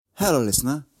Hello,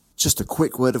 listener. Just a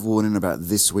quick word of warning about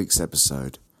this week's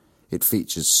episode. It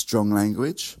features strong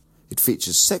language, it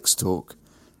features sex talk,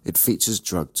 it features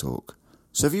drug talk.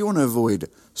 So if you want to avoid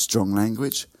strong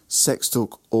language, sex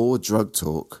talk or drug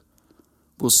talk,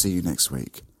 we'll see you next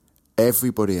week.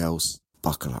 Everybody else,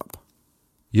 buckle up.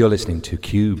 You're listening to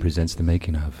Q Presents the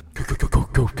Making of. Presents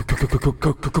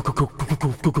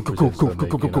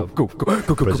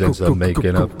the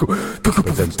making of.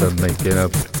 Presents the making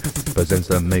of. Presents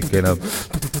the making of.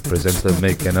 Presents the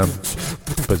making of.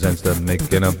 Presents the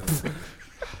making of.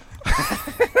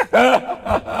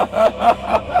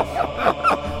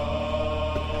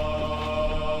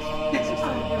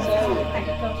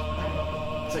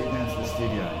 Take you down to the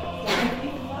studio.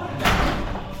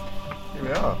 Here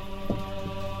we are.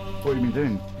 What have you been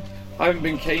doing? I haven't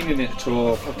been caning it at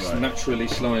all. It's naturally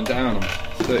slowing down. I'm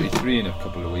 33 in a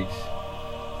couple of weeks.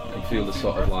 I can feel the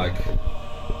sort of like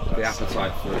the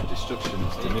appetite for destruction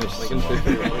has diminished somewhat.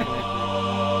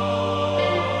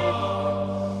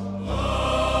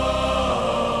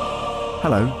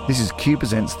 Hello, this is Q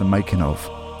Presents The Making Of,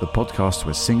 the podcast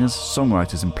where singers,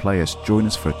 songwriters and players join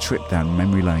us for a trip down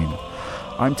memory lane.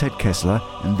 I'm Ted Kessler,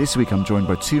 and this week I'm joined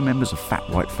by two members of Fat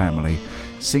White Family,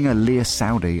 singer Leah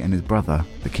Saudi and his brother,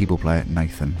 the keyboard player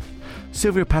Nathan.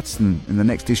 Sylvia Patterson, in the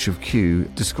next issue of Q,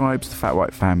 describes the Fat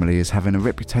White Family as having a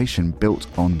reputation built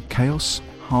on chaos,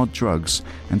 hard drugs,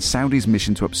 and Saudi's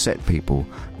mission to upset people,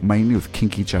 mainly with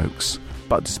kinky jokes.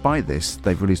 But despite this,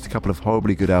 they've released a couple of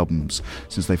horribly good albums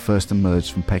since they first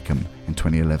emerged from Peckham in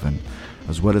 2011,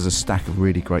 as well as a stack of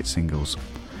really great singles.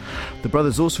 The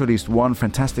brothers also released one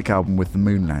fantastic album with the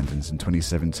Moonlanders in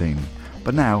 2017.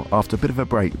 But now, after a bit of a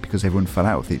break because everyone fell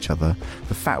out with each other,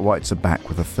 the Fat Whites are back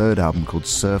with a third album called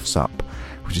Surf's Up,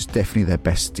 which is definitely their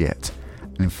best yet.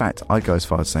 And in fact, I'd go as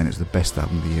far as saying it's the best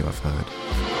album of the year I've heard.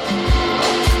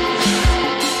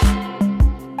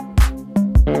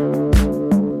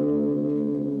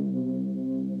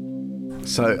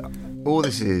 So, all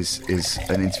this is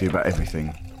an interview about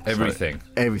everything. Everything. So,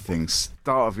 everything.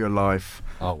 Start of your life,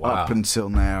 Oh, wow. up until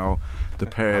now, the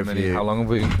pair of you. How long have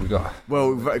we got?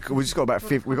 Well, we've just got about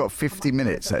 50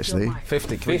 minutes actually.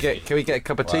 50. Can we get a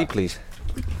cup of tea, please?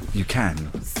 You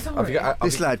can.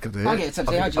 This lad could do I'll it. get it,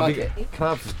 Tubbsy. How'd you like it? Can I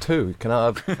have two? Can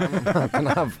I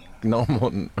have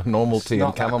normal tea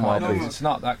and chamomile, please? It's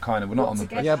not that kind of. We're not on the.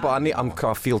 Yeah, but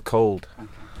I feel cold.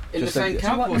 In the same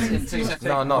cup or in two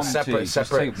separate? No, separate. Just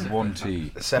take one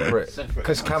tea. Separate.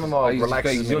 Because chamomile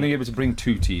relaxes He's me. only able to bring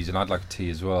two teas, and I'd like a tea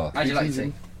as well. How'd you like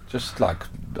tea? Just like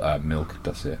milk.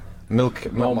 That's it.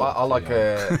 Milk. Normal I like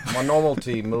tea, my normal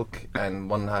tea, milk, and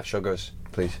 1.5 sugars,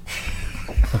 please.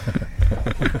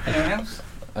 Anyone else?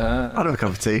 I'd have a cup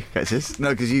of tea, Ketsis.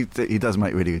 No, because he does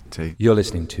make really good tea. You're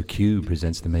listening to Q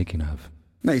Presents the Making of.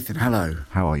 Nathan, hello.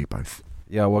 How are you both?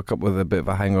 Yeah, I woke up with a bit of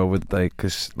a hangover today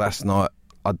because last night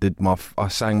I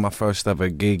sang my first ever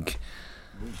gig,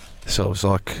 so it was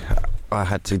like I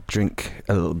had to drink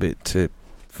a little bit to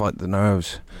fight the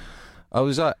nerves. I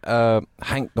was at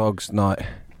Hank Dog's night.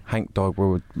 Hank Dog,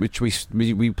 which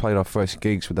we played our first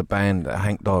gigs with the band at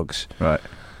Hank Dog's. Right.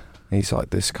 He's like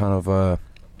this kind of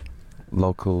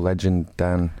local legend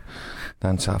down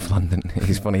South London.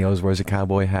 He's funny. He always wears a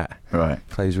cowboy hat. Right.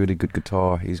 Plays really good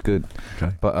guitar. He's good.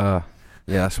 Okay. But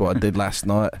yeah, that's what I did last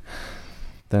night.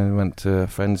 Then we went to a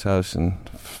friend's house and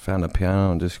found a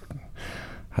piano and just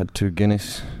had 2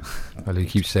 Guinness. Well, he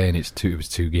keeps saying it was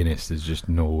 2 Guinness. There's just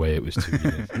no way it was 2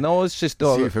 Guinness. No, it's just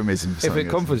Euphemism for If something it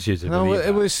comforts you to no, believe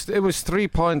it was 3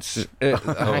 pints. it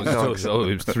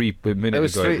was 3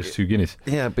 minutes ago. It was 2 Guinness.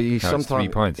 Yeah, but Now it's 3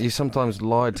 pints. you sometimes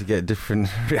lie to get a different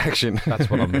reaction. That's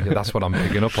what I'm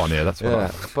picking up on here. That's what.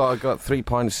 Yeah, but I got 3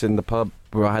 pints in the pub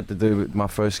where I had to do with my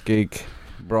first gig.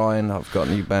 Brian, I've got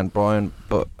a new band, Brian,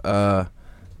 but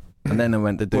and then I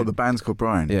went to do. Well, the band's called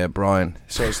Brian. Yeah, Brian.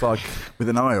 So it's like With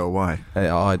an I or Y?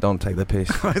 I don't take the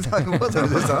piss. I was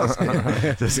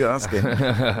just asking.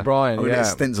 Brian, I mean, yeah.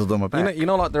 it's stenciled on my back. You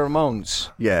know, like the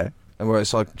Ramones, Yeah. and where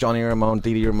it's like Johnny Ramone,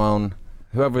 Dee Dee Ramone.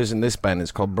 Whoever is in this band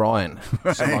is called Brian.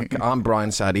 So like, I'm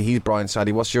Brian Sadie. He's Brian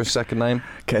Sadie. What's your second name?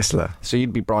 Kessler. So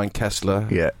you'd be Brian Kessler.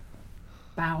 Yeah.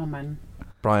 Bowerman.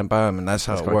 Brian Bowerman. That's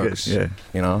how That's it quite works. good, yeah.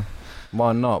 You know,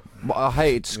 why not? But I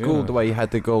hated school the way you had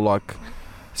to go like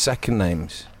second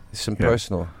names. It's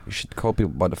impersonal. You should call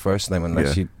people by the first name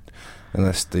unless you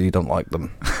don't like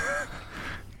them.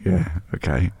 Yeah.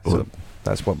 Okay. So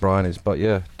that's what Brian is. But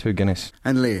yeah, 2 Guinness.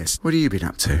 And Leas, what have you been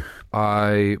up to?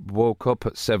 I woke up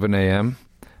at 7 a.m.,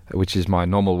 which is my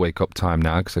normal wake-up time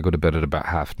now because I go to bed at about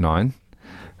 9:30.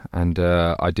 And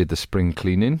I did the spring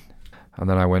cleaning. And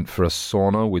then I went for a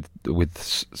sauna with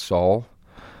Saul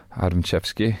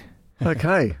Adamchevsky.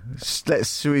 Okay,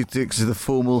 should we do the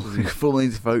formal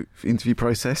interview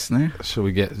process now? Shall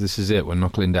we get? This is it. We're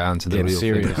knuckling down to the Getting real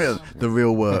serious. thing. The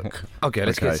real work. Okay,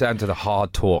 let's Okay. get down to the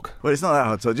hard talk. Well, it's not that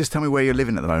hard. So just tell me where you're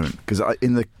living at the moment, because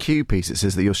in the Q piece it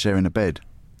says that you're sharing a bed.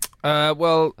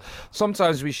 Well,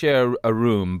 sometimes we share a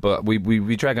room, but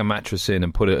we drag a mattress in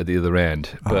and put it at the other end.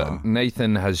 But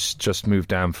Nathan has just moved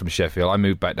down from Sheffield. I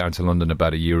moved back down to London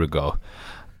about a year ago,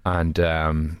 and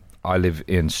I live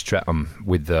in Streatham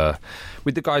with the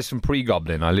guys from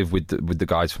Pre-Goblin. I live with the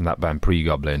guys from that band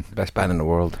Pre-Goblin, Best band in the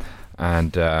world.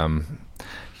 and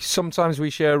sometimes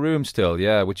we share a room still,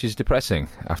 yeah, which is depressing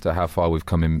after how far we've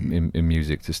come in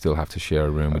music to still have to share a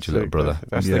room with your little brother.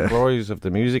 That's Yeah. the glories of the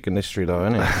music industry, though,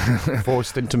 isn't it?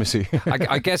 Forced intimacy.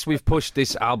 I guess we've pushed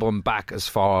this album back as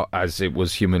far as it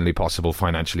was humanly possible,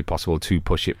 financially possible to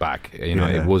push it back. You know,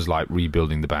 Yeah. it was like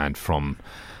rebuilding the band from,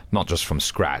 not just from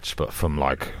scratch, but from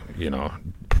like, you know,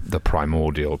 the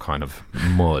primordial kind of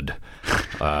mud.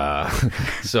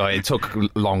 So it took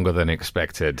longer than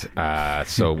expected.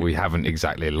 So we haven't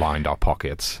exactly lined our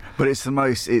pockets. But it's the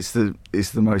most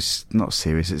not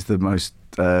serious. It's the most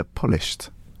polished.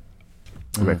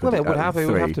 record Well, it would out have. of It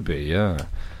the would have three. to be. Yeah.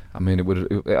 I mean, it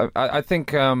would. I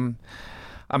think.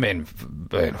 I mean,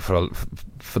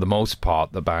 for the most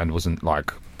part, the band wasn't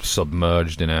like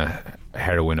submerged in a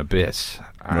heroin abyss,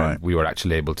 and Right. we were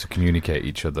actually able to communicate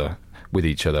with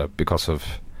each other because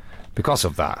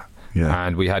of that. Yeah.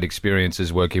 And we had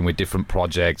experiences working with different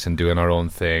projects and doing our own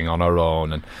thing on our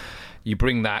own, and you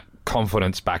bring that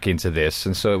confidence back into this.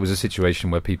 And so it was a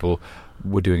situation where people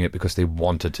were doing it because they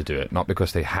wanted to do it, not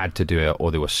because they had to do it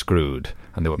or they were screwed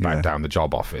and they were back Yeah. down the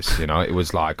job office. You know, it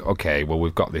was like, okay, well,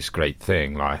 we've got this great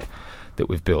thing like that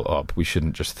we've built up. We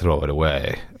shouldn't just throw it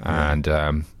away.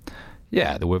 And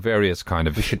yeah, there were various kind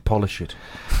of. We should polish it.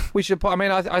 We should. I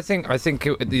mean, I think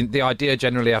the idea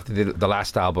generally after the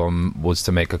last album was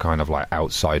to make a kind of like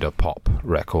outsider pop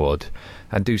record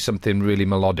and do something really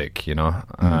melodic, you know,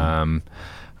 and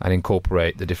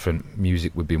incorporate the different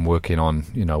music we've been working on.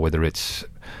 You know, whether it's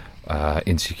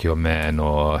Insecure Men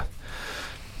or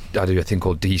I do a thing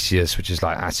called Decius, which is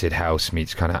like acid house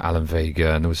meets kind of Alan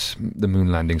Vega, and there was the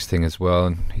Moon Landings thing as well.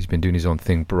 And he's been doing his own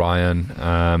thing,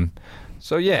 Brian.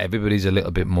 So yeah, everybody's a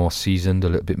little bit more seasoned, a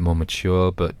little bit more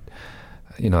mature, but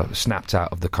you know, snapped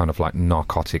out of the kind of like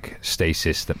narcotic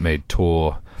stasis that made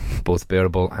tour both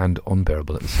bearable and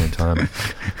unbearable at the same time.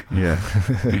 Yeah.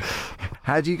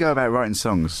 How do you go about writing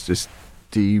songs? Just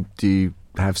do you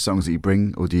have songs that you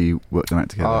bring, or do you work them out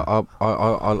together?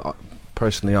 I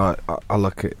personally, I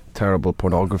look at terrible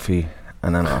pornography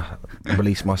and then I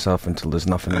release myself until there's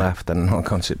nothing left, and I'll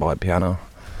go and sit by a piano.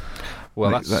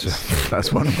 Well, Like, that's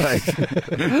that's one way.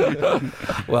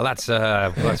 well, that's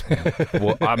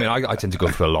well, I mean, I tend to go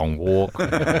for a long walk.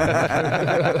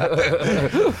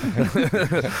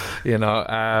 You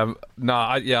know,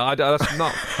 no, that's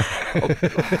not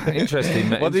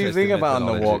interesting. What do you think about on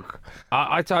the walk?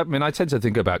 I mean, I tend to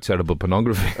think about terrible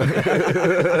pornography,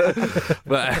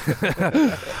 but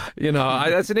you know,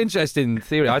 that's an interesting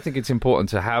theory. I think it's important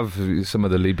to have some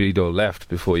of the libido left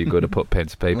before you go to put pen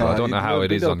to paper. I don't know how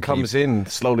it is on comes key. in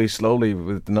slowly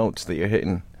with the notes that you're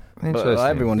hitting. But Interesting.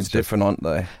 everyone's different, aren't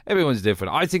they? Everyone's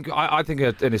different. I think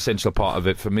an essential part of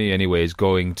it for me, anyway, is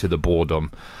going to the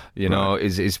boredom. You know,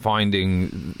 is finding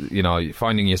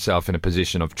yourself in a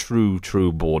position of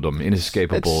true boredom,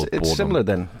 inescapable boredom. It's similar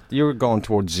then. You're going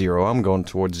towards zero. I'm going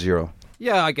towards zero.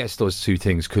 Yeah, I guess those two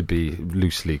things could be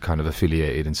loosely kind of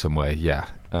affiliated in some way. Yeah.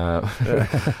 But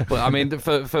I mean,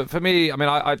 for me, I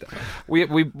mean,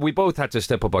 we both had to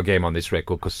step up our game on this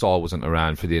record because Saul wasn't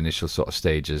around for the initial sort of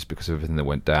stages because of everything that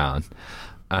went down.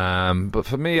 But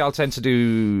for me, I'll tend to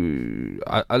do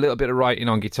a little bit of writing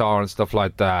on guitar and stuff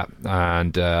like that,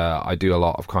 and I do a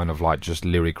lot of kind of like just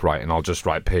lyric writing. I'll just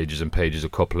write pages and pages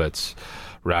of couplets,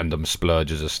 random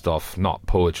splurges of stuff, not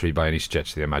poetry by any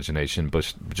stretch of the imagination,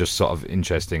 but just sort of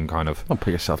interesting kind of Don't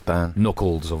put yourself down.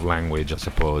 knuckles of language, I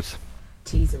suppose.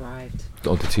 Tea's arrived.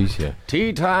 Oh, the tea's here.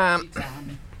 Tea time.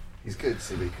 It's good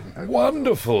so we can.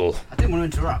 Wonderful. I didn't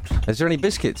want to interrupt. Is there any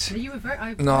biscuits? Are you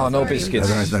No biscuits.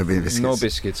 There's no biscuits. No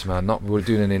biscuits, man. We're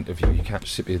doing an interview. You can't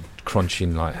sit here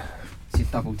crunching like. It's your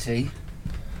double tea.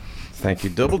 Thank you.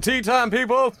 Double tea time,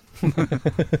 people.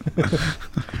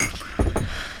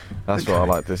 That's what I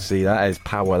like to see. That is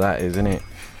power, that is, isn't it?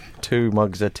 2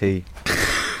 mugs of tea.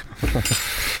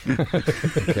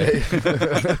 Okay.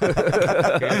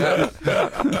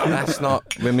 That's not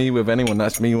with me with anyone.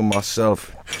 That's me with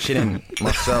myself. Shitting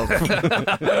myself.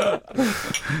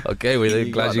 Okay, we're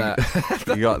glad you. got that.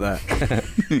 You got that.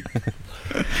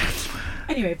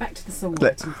 Anyway, back to the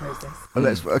songwriting process. Well,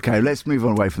 let's move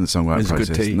on away from the songwriting It's good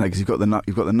process. tea. Because you've got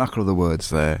the knuckle of the words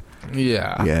there.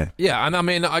 Yeah. And I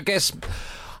mean, I guess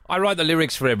I write the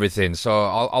lyrics for everything, so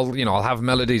I'll have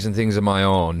melodies and things of my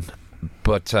own,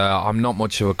 but I'm not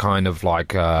much of a kind of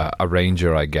like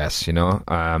arranger, I guess.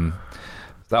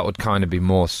 That would kind of be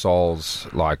more Saul's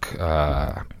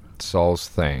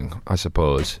thing, I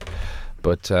suppose.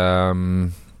 But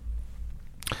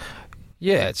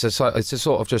yeah, it's a sort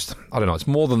of just, I don't know, it's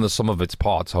more than the sum of its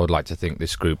parts, I would like to think,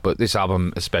 this group. But this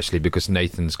album, especially because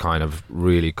Nathan's kind of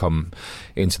really come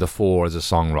into the fore as a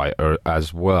songwriter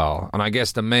as well. And I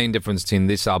guess the main difference between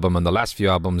this album and the last few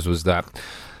albums was that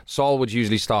Saul would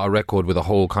usually start a record with a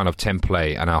whole kind of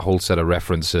template and a whole set of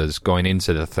references going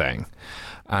into the thing.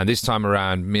 And this time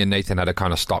around, me and Nathan had a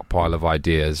kind of stockpile of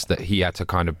ideas that he had to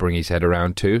kind of bring his head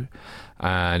around to.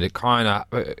 And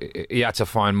he had to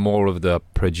find more of the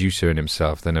producer in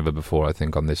himself than ever before, I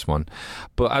think, on this one.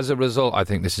 But as a result, I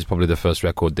think this is probably the first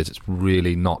record that's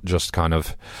really not just kind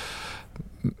of,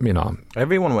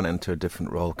 Everyone went into a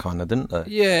different role, kind of, didn't they?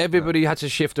 Yeah, everybody had to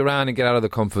shift around and get out of the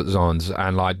comfort zones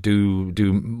and like do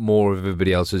more of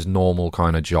everybody else's normal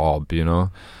kind of job,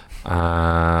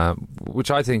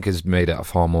 which I think has made it a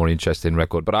far more interesting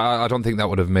record. But I don't think that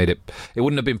would have made it. It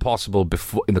wouldn't have been possible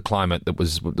before in the climate that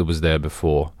was there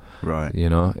before. Right.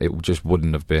 It just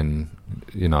wouldn't have been.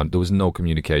 There was no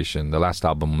communication. The last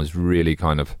album was really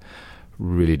kind of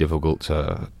really difficult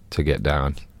to get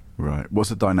down. Right. What's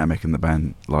the dynamic in the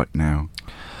band like now?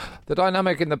 The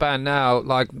dynamic in the band now,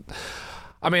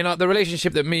 the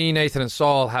relationship that me, Nathan and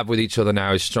Saul have with each other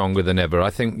now is stronger than ever.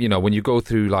 I think, when you go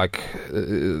through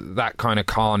that kind of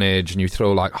carnage and you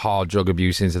throw hard drug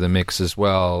abuse into the mix as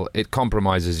well, it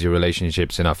compromises your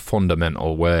relationships in a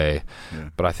fundamental way. Yeah.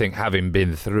 But I think having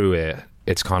been through it,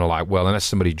 it's kind of like, well, unless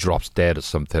somebody drops dead or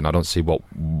something, I don't see what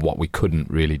we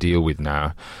couldn't really deal with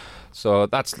now. So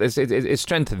it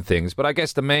strengthened things. But I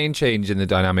guess the main change in the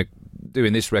dynamic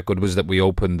doing this record was that we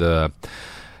opened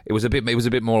It was a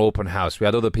bit more open house. We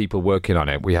had other people working on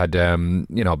it. We had,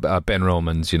 Ben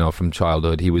Romans, from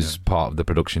childhood. He was part of the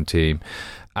production team.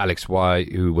 Alex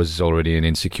White, who was already in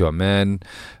Insecure Men.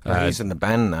 He's in the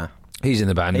band now. He's in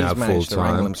the band now full managed to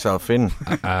wrangle time. himself in.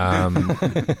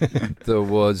 There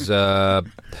was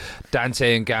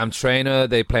Dante and Gam Trainer.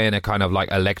 They play in a kind of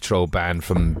electro band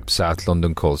from South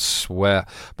London called Swear.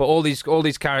 But all these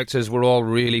characters were all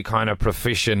really kind of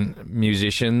proficient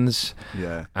musicians.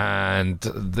 Yeah. And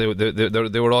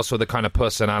they were also the kind of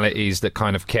personalities that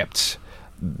kind of kept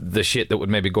the shit that would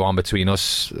maybe go on between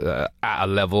us at a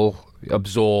level,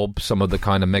 absorb some of the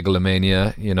kind of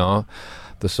megalomania,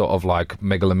 the sort of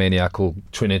megalomaniacal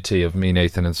trinity of me,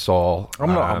 Nathan, and Saul.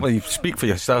 I'm not. Well, you speak for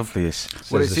yourself, Lewis.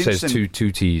 It says two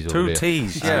T's. Two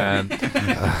T's. Yeah.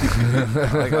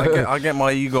 I get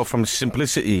my ego from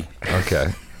simplicity.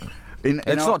 Okay.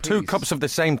 It's not two cups of the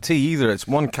same tea either. It's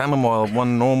one chamomile,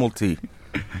 one normal tea.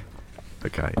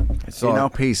 Okay. In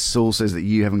our piece, Saul says that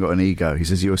you haven't got an ego. He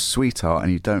says you're a sweetheart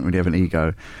and you don't really have an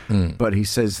ego. But he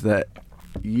says that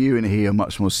you and he are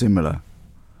much more similar.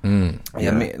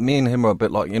 Yeah, me and him are a bit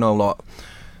like,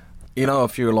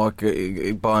 if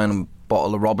you're buying a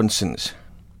bottle of Robinsons,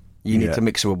 you need to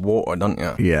mix it with water, don't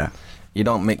you? Yeah. You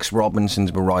don't mix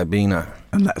Robinsons with Ribena.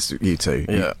 And that's you too.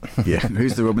 Yeah. Yeah.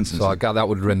 Who's the Robinsons? So I got that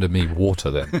would render me water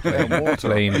then.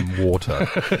 Plain water.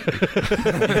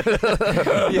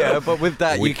 Yeah, but with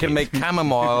that you can make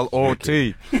chamomile or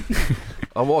tea.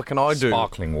 And what can I do?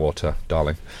 Sparkling water,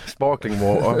 darling. Sparkling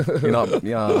water.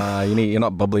 You're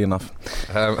not bubbly enough.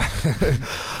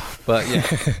 But yeah,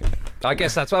 I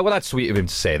guess that's sweet of him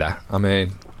to say that. I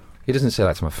mean, he doesn't say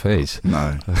that to my face.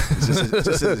 No, just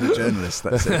as a journalist.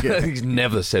 That's it. Yeah. He's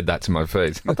never said that to my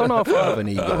face. I don't know if I have an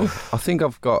ego. I think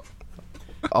I've got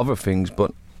other things,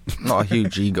 but not a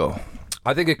huge ego.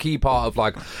 I think a key part of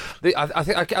I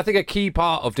think a key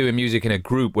part of doing music in a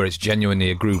group where it's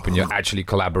genuinely a group and you're actually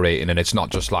collaborating and it's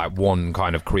not just one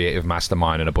kind of creative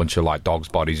mastermind and a bunch of dog's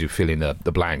bodies who fill in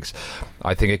the blanks.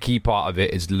 I think a key part of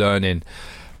it is learning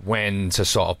when to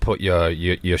sort of put your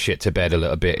shit to bed a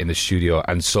little bit in the studio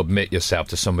and submit yourself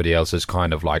to somebody else's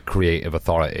kind of creative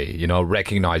authority,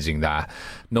 recognizing that,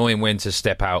 knowing when to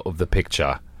step out of the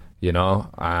picture, and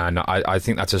I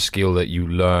think that's a skill that you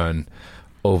learn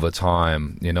over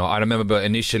time. I remember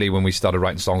initially when we started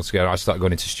writing songs together, I started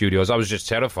going into studios, I was just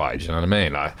terrified, you know what I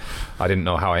mean? I didn't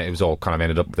know how it was all kind of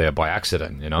ended up there by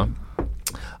accident, And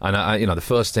the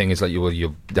first thing is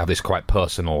you have this quite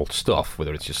personal stuff,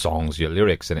 whether it's your songs, your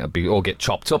lyrics, and it'll all get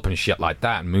chopped up and shit like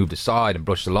that and moved aside and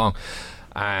brushed along.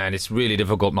 And it's really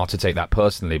difficult not to take that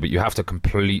personally, but you have to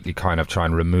completely kind of try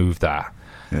and remove that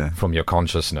from your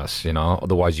consciousness, you know.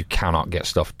 Otherwise, you cannot get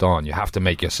stuff done. You have to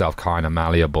make yourself kind of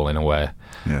malleable in a way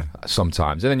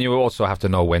sometimes. And then you also have to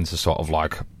know when to sort of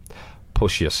like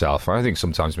push yourself. I think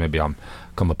sometimes maybe I'm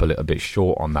come up a little bit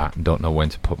short on that and don't know when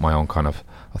to put my own kind of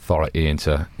authority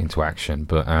into action.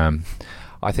 But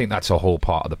I think that's a whole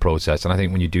part of the process. And I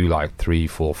think when you do like 3,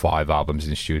 4, 5 albums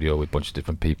in the studio with a bunch of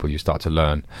different people, you start to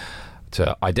learn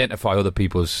to identify other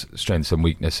people's strengths and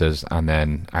weaknesses and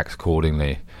then act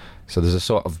accordingly. So there's a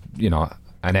sort of, you know,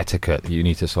 an etiquette that you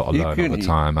need to sort of learn over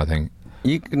time, I think.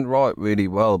 You can write really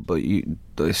well, but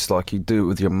it's like you do it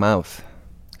with your mouth.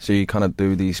 So you kind of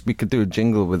do these... We could do a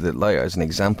jingle with it later as an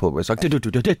example, where it's like...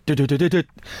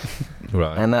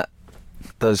 Right. And that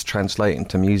does translate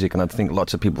into music, and I think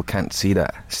lots of people can't see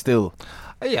that still.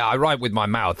 Yeah, I write with my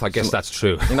mouth. I guess that's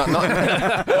true. You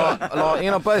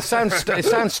know, but it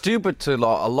sounds stupid to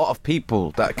like a lot of people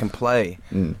that can play.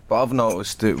 But I've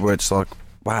noticed it where it's like,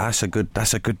 wow, that's a good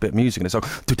bit of music, and it's like,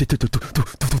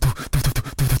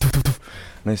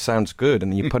 and it sounds good,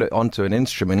 and you put it onto an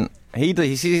instrument.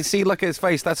 You see, look at his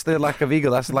face. That's the lack of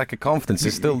ego. That's the lack of confidence.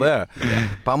 It's still there.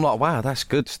 But I'm like, wow, that's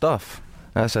good stuff.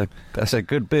 That's a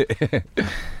good bit.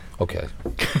 Okay.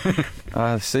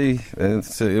 See,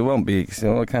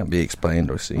 it can't be explained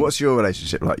or seen. What's your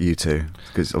relationship like, you two?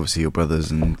 Because obviously you're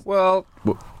brothers and... Well,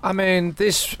 I mean,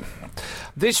 this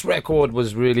record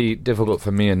was really difficult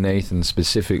for me and Nathan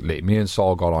specifically. Me and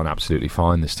Saul got on absolutely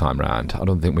fine this time round. I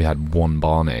don't think we had one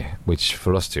Barney, which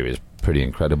for us two is pretty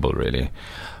incredible, really.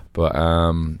 But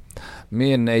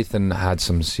me and Nathan had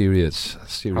some serious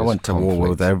I went to war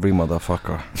with every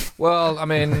motherfucker. Well, I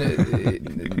mean,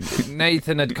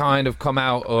 Nathan had kind of come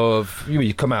out of...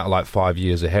 You come out of like 5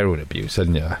 years of heroin abuse,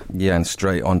 hadn't you? Yeah, and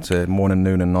straight onto morning,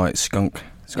 noon and night skunk.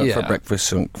 Skunk for breakfast,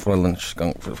 skunk for lunch,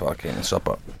 skunk for fucking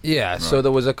supper. Yeah, right. So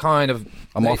there was a kind of...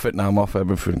 I'm off it now, I'm off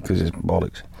everything because it's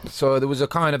bollocks. So there was a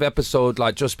kind of episode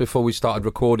like just before we started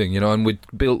recording, you know, and we'd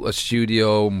built a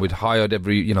studio and we'd hired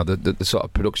every, you know, the sort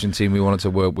of production team we wanted to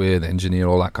work with, engineer,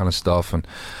 all that kind of stuff, and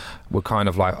we're kind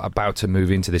of like about to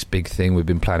move into this big thing we've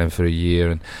been planning for a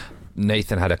year, and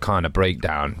Nathan had a kind of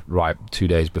breakdown right 2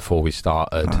 days before we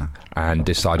started and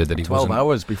decided that he 12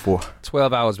 hours before.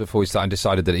 12 hours before we started, and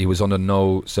decided that he was under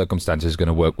no circumstances going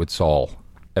to work with Saul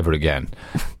ever again.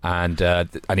 And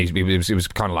he was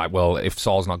kind of like, well, if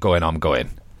Saul's not going, I'm going.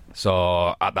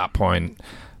 So at that point,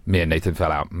 me and Nathan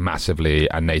fell out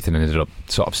massively, and Nathan ended up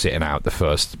sort of sitting out the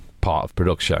first part of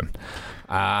production.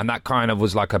 And that kind of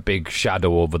was like a big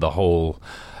shadow over the whole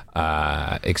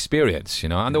experience, you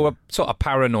know. And there were sort of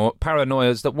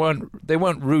paranoias that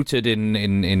weren't rooted in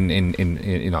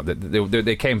you know,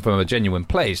 they came from a genuine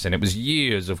place, and it was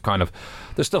years of kind of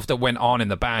the stuff that went on in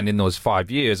the band in those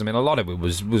 5 years. I mean, a lot of it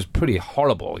was pretty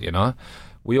horrible, you know.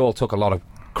 We all took a lot of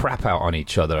crap out on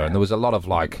each other, and there was a lot of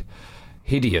like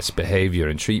hideous behaviour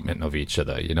and treatment of each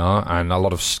other, you know, and a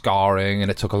lot of scarring,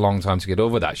 and it took a long time to get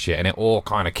over that shit, and it all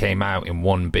kind of came out in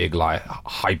one big like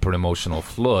hyper emotional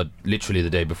flood literally the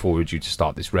day before we were due to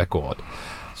start this record.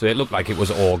 So it looked like it was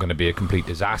all going to be a complete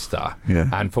disaster.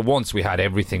 And for once we had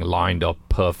everything lined up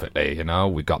perfectly, you know.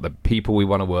 We got the people we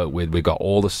want to work with, we got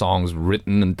all the songs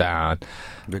written and down,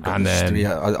 and then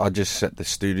I just set the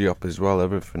studio up as well,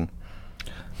 everything.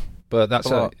 But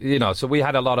that's you know, so we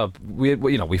had a lot of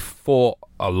we fought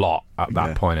a lot at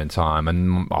that point in time,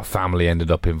 and our family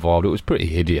ended up involved. It was pretty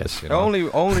hideous. You know?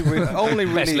 Only really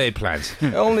best laid plans.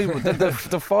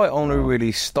 The fight only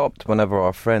really stopped whenever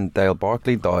our friend Dale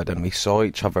Barkley died, and we saw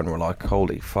each other and we're like,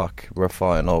 "Holy fuck, we're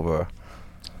fighting over."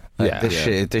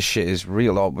 This shit is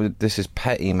real. Like, this is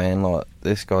petty, man. Like,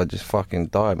 this guy just fucking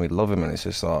died. We love him, and it's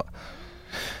just like.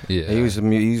 Yeah,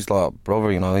 he's like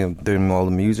brother, you know, doing all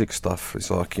the music stuff.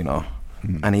 It's like, you know,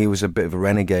 and he was a bit of a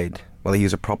renegade. Well, he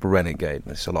was a proper renegade.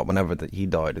 It's a lot. Whenever he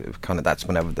died, it was kind of that's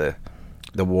whenever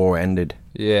the war ended.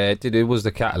 Yeah, it did. It was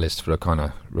the catalyst for a kind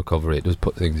of recovery. It just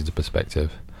put things into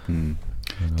perspective.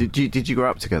 Did you grow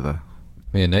up together?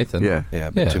 Me and Nathan? Yeah, a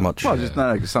bit too much. Well, just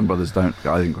no, because some brothers don't.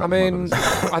 I think. I mean,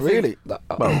 I really.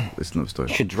 Well, it's another story.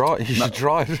 You should drive.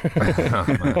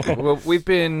 Well, we've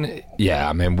been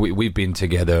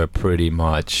together pretty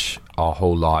much our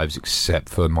whole lives, except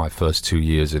for my first 2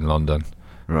 years in London.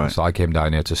 Right. So I came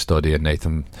down here to study, and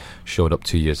Nathan showed up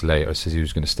 2 years later. Says he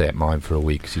was going to stay at mine for a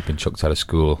week because he'd been chucked out of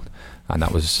school. And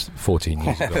that was 14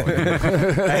 years ago.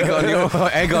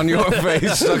 egg on your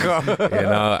face, sucker. You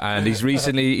know, and he's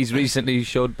recently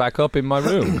showed back up in my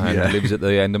room and lives at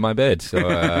the end of my bed. So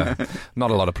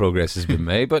not a lot of progress has been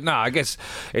made. But no, I guess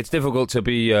it's difficult to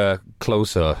be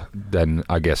closer than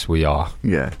I guess we are.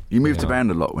 Yeah, you moved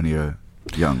around a lot when you were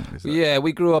young. Is that- Yeah,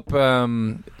 we grew up.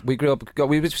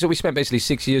 We spent basically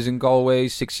 6 years in Galway,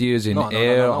 6 years in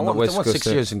Ayr on the west coast. 6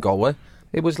 years in Galway.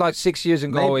 It was like 6 years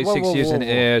in Galway, Whoa, 6 whoa, years whoa, in whoa.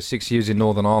 Ayr, 6 years in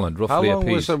Northern Ireland, How roughly a long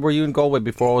piece. were you in Galway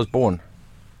before I was born?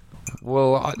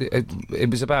 Well, it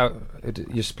was about.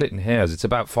 You're splitting hairs. It's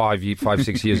about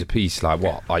 6 years a piece. Like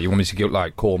what? Like you want me to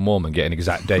get call Mum and get an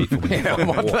exact date for when you fucking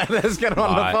walk? Let's get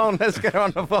on Right. the phone. Let's get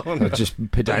on the phone.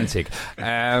 Just pedantic.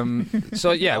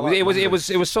 So yeah, it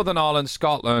was Southern Ireland,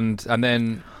 Scotland, and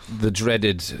then the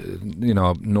dreaded,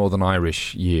 Northern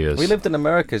Irish years. We lived in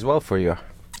America as well for a year.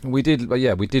 We did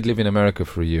live in America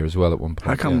for a year as well at one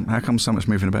point. How come so much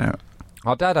moving about?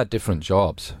 Our dad had different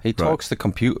jobs. He talks to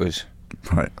computers.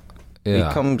 Right. Yeah.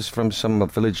 He comes from some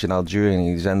village in Algeria and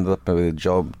he's ended up with a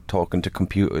job talking to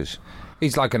computers.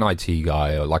 He's like an IT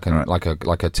guy or like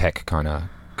a tech kind of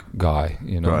guy,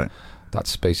 Right.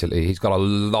 That's basically, he's got a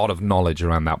lot of knowledge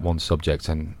around that one subject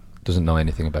and doesn't know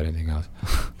anything about anything else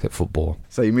except football.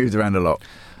 So you moved around a lot.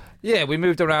 Yeah, we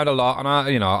moved around a lot, and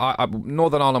I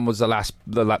Northern Ireland was the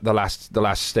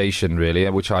last station really,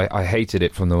 which I hated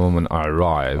it from the moment I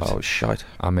arrived. Oh, shite.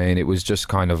 I mean, it was just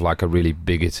kind of like a really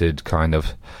bigoted kind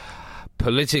of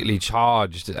politically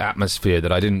charged atmosphere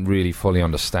that I didn't really fully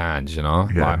understand. Yeah.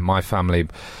 Like my family.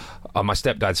 My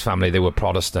stepdad's family, they were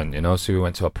Protestant, so we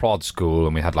went to a prod school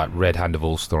and we had like red hand of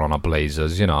Ulster on our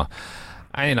blazers, and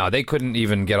they couldn't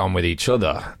even get on with each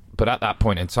other. But at that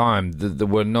point in time, there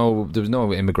was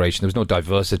no immigration, there was no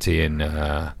diversity in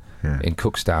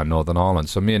Cookstown, Northern Ireland.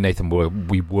 So me and Nathan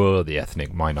were the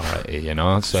ethnic minority,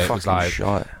 So it was like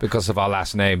shite. because of our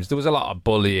last names, there was a lot of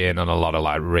bullying and a lot of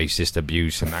like racist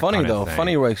abuse and that Funny kind of though, thing.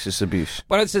 funny racist abuse.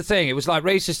 Well, that's the thing. It was like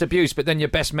racist abuse, but then your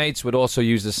best mates would also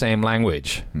use the same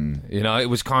language. It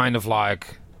was kind of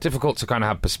like difficult to kind of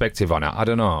have perspective on it. I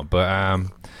don't know, but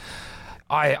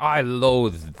I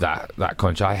loathed that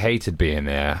country. I hated being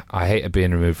there. I hated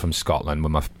being removed from Scotland.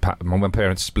 When my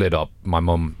parents split up, my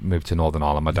mum moved to Northern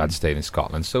Ireland. My dad stayed in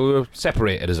Scotland, so we were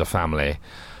separated as a family.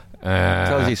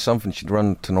 Tells you something. She'd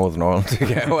run to Northern Ireland to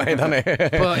get away, doesn't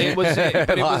it? But it was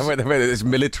this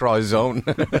militarised zone.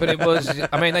 But it was.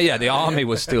 I mean, yeah, the army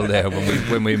was still there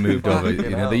when we moved over.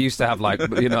 They used to have like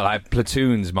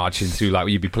platoons marching through. Like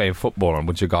you'd be playing football and a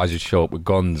bunch of guys would show up with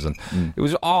guns, and it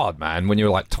was odd, man. When you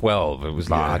were like 12, it was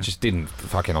like I just didn't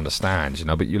fucking understand,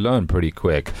 But you learn pretty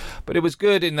quick. But it was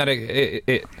good in that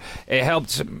it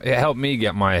helped me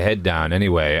get my head down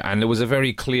anyway, and there was a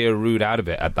very clear route out of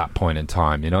it at that point in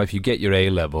time. If you get your A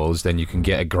levels, then you can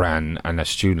get a grant and a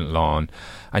student loan,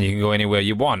 and you can go anywhere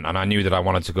you want. And I knew that I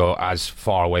wanted to go as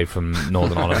far away from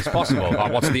Northern Ireland as possible.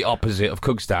 Like, what's the opposite of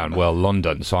Cookstown? Well,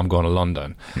 London. So I'm going to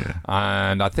London. Yeah.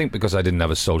 And I think because I didn't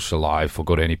have a social life or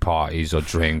go to any parties or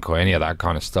drink or any of that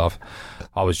kind of stuff,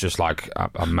 I was just like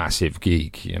a massive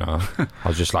geek, I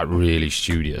was just like really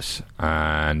studious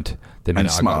and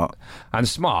smart.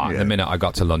 Yeah. The minute I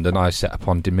got to London, I set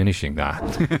upon diminishing that.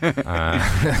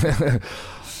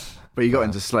 But you got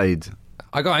into Slade.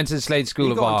 I got into the Slade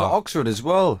School of got Art. into Oxford as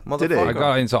well. Did he? I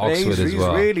got into Oxford as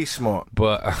well. He's really smart.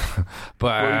 But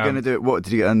what were you going to do? What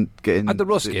did you get in? At the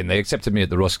Ruskin, they accepted me at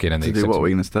the Ruskin, and they to do what accepted were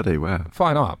you going to study? Wow.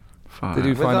 fine art. They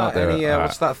do fine art there.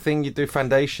 What's that thing you do?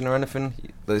 Foundation or anything?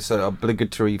 There's an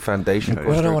obligatory foundation.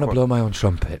 Well, I don't want to blow my own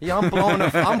trumpet. Yeah, I'm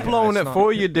blowing it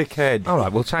for you, dickhead. All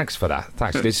right, well, thanks for that.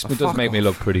 Thanks. It does make me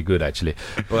look pretty good, actually.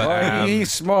 But, he's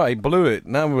smart. He blew it.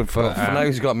 Now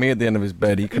he's got me at the end of his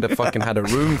bed. He could have fucking had a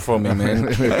room for me, man.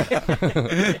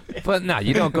 But no,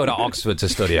 you don't go to Oxford to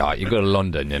study art. You go to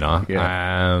London,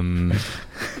 Yeah.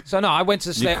 So no, I went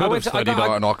to Slade. You could have studied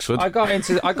art in Oxford. I got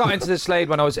into the Slade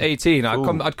when I was 18.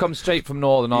 I'd come straight from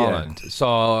Northern Ireland,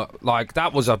 so like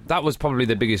that was probably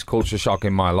the biggest culture shock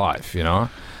in my life,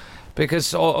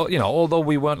 because although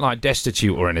we weren't like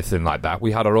destitute or anything like that,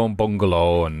 we had our own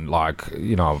bungalow and like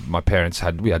my parents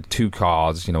had 2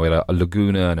 cars, we had a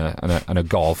Laguna and a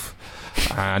Golf.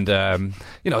 And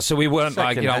so we weren't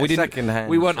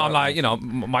we weren't on like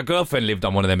my girlfriend lived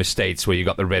on one of them estates where you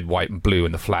got the red, white, and blue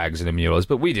and the flags and the murals,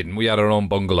 but we didn't. We had our own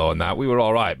bungalow and that. We were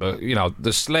all right, but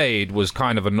the Slade was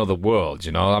kind of another world.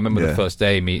 I remember the first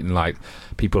day meeting like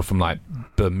people from like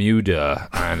Bermuda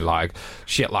and like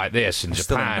shit like this in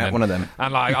Japan. And, one of them.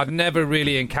 And like I'd never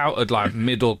really encountered like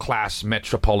middle class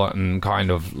metropolitan kind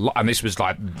of, and this was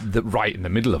like right in the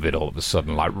middle of it all of a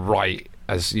sudden, like right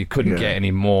as you couldn't get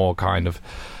any more kind of.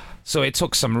 So it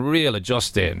took some real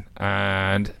adjusting,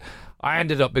 and I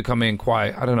ended up becoming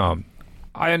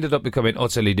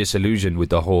utterly disillusioned with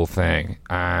the whole thing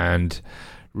and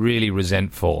really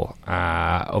resentful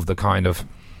of the kind of,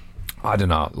 I don't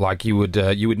know, like you would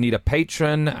need a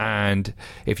patron, and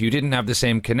if you didn't have the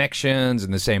same connections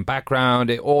and the same background,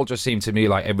 it all just seemed to me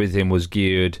like everything was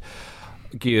geared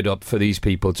geared up for these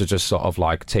people to just sort of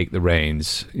like take the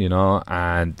reins, you know,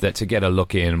 and that to get a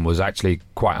look in was actually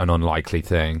quite an unlikely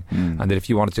thing. And that if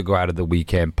you wanted to go out of the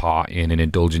weekend partying and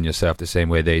indulging yourself the same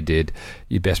way they did,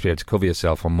 you'd best be able to cover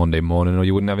yourself on Monday morning or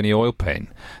you wouldn't have any oil pain.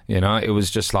 You know, it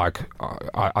was just like,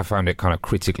 I found it kind of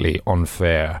critically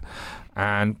unfair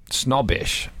and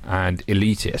snobbish and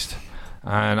elitist.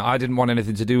 And I didn't want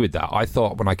anything to do with that. I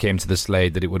thought when I came to the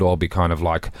Slade that it would all be kind of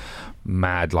like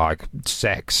mad, like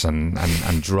sex and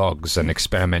drugs and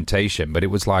experimentation. But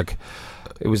it was like,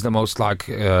 it was the most like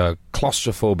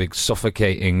claustrophobic,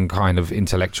 suffocating kind of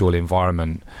intellectual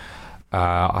environment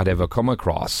I'd ever come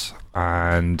across.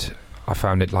 And I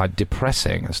found it like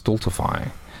depressing and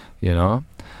stultifying, you know?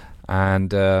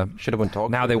 And Should have went to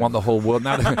Oxford. now they want the whole world.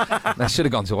 Now they should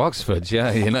have gone to Oxford.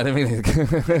 Yeah, you know what I mean.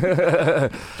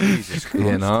 Jesus Christ.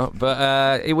 You know,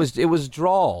 but it was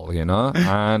droll, you know,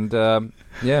 and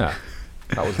yeah,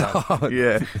 that was that.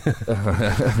 Yeah.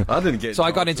 I didn't get. So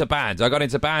I got into bands. I got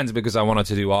into bands because I wanted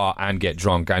to do art and get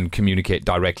drunk and communicate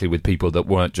directly with people that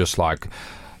weren't just like,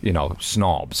 you know,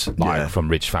 snobs like from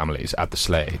rich families at the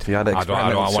Slade. You had I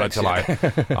wanted sex, to like,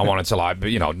 I wanted to like,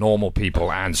 you know, normal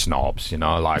people and snobs. You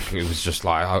know, like it was just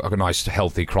like a nice,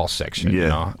 healthy cross section. Yeah. You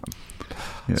know,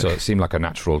 Yeah. so it seemed like a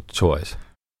natural choice.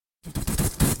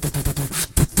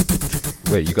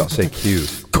 Wait, you got to say Q.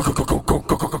 Presents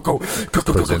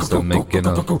the making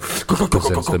of.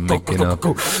 Presents the making of.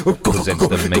 Presents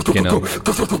the making of.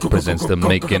 Presents the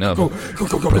making of.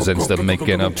 Presents the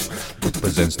making of.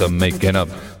 Presents the making of.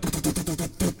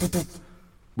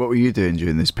 What were you doing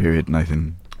during this period,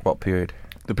 Nathan? What period?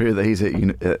 The period that he's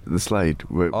at the Slade.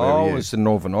 Where I were you? was in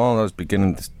Northern Ireland. I was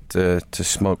beginning to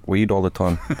smoke weed all the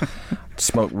time.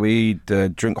 Smoke weed,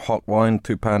 drink hot wine,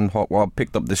 £2 hot wine.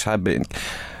 Picked up this habit.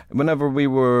 Whenever we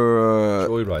were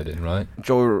Joyriding, right?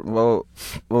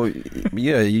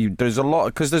 yeah. There's a lot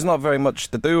because there's not very much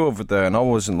to do over there, and I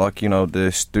wasn't like, you know,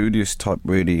 the studious type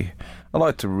really. I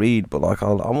like to read, but like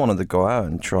I wanted to go out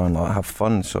and try and like have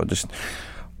fun. So I just,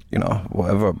 you know,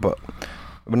 whatever. But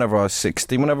whenever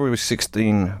we were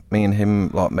 16, me and him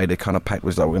like made a kind of pact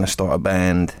was like we're gonna start a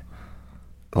band.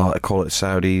 Like I call it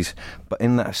Saudis. But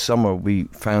in that summer we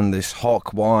found this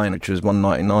Hawk wine, which was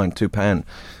 £1.99, £2.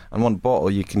 And one bottle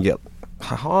you can get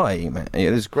high, man.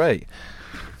 It is great.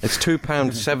 It's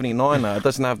 £2.79 now. It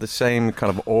doesn't have the same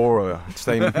kind of aura,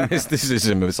 same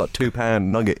mysticism. It's like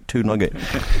 £2 two nugget.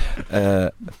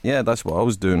 Yeah, that's what I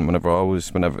was doing whenever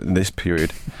in this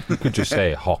period. You could just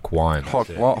say Hawk wine. Hawk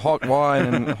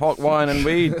wine and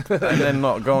weed, and then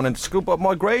not going into school. But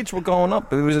my grades were going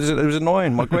up. It was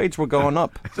annoying. My grades were going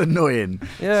up. It's annoying.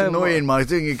 Yeah, it's annoying. I was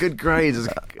doing a good grades.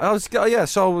 So I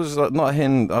was not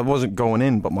in. I wasn't going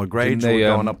in, but my grades were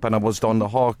going up, and I was on the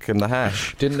Hawk and the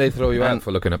hash. Didn't they throw you out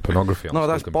for looking at pornography on No,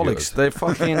 that's school bollocks. computers? They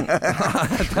fucking.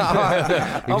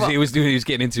 He was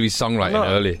getting into his songwriting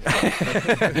early.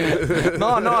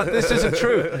 No, this isn't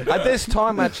true. At this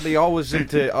time, actually, I was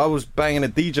banging a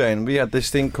DJ, and we had this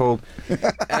thing called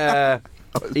ED.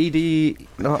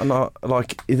 No,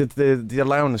 like the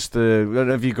allowance.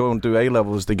 Whenever you go and do A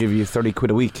levels, they give you £30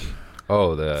 a week.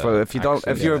 Oh,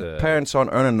 If your parents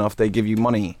aren't earning enough, they give you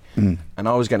money. And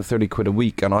I was getting £30 a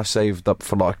week, and I saved up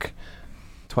for like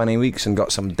 20 weeks and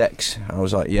got some decks. I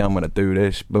was like, yeah, I'm gonna do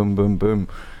this. Boom, boom, boom.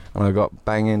 And I got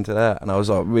bang into that, and I was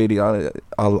like, really, I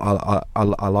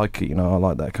like it, you know, I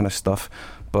like that kind of stuff.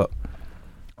 But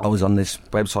I was on this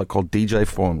website called DJ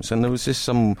Forums, and there was just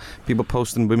some people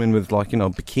posting women with, like, you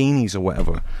know, bikinis or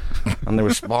whatever, and they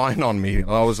were spying on me. And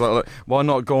I was like, why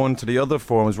not go into the other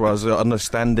forums where I was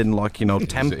understanding, like, you know,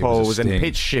 tempos and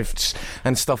pitch shifts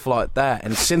and stuff like that,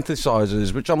 and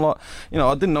synthesizers, which I'm like, you know,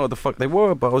 I didn't know what the fuck they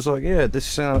were, but I was like, yeah,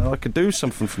 this I could do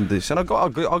something from this, and I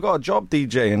got a job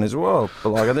DJing as well, but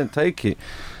like I didn't take it.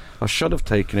 I should have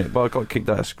taken it, but I got kicked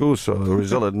out of school, so the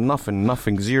result of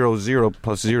nothing, 0, 0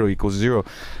 plus 0 equals 0.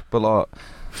 But like,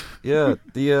 yeah,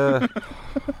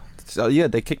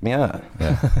 they kicked me out.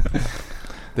 Yeah.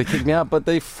 They kicked me out, but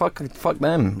they fuck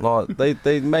them. Like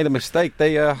they made a mistake.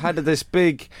 They had this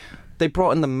big. They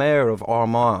brought in the mayor of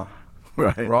Armagh.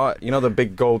 Right. You know, the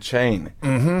big gold chain.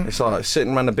 Mm-hmm. It's like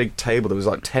sitting around a big table. There was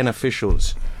like 10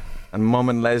 officials, and Mum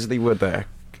and Leslie were there.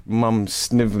 Mum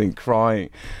snivelling, crying.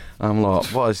 I'm like,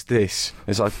 what is this?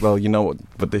 It's like, well, you know what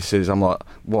this is. I'm like,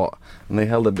 what? And they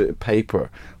held a bit of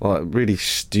paper, like really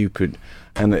stupid,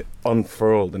 and it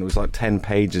unfurled, and it was like 10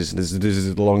 pages. This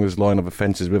is the longest line of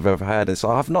offences we've ever had. It's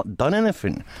like, I've not done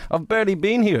anything. I've barely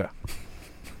been here.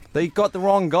 They got the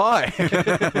wrong guy.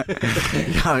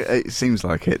 Yeah, it seems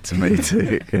like it to me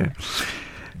too. Yeah.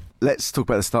 Let's talk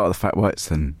about the start of the Fat Whites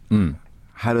then.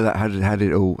 How did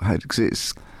it all? Because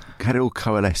it's how did it all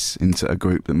coalesce into a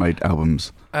group that made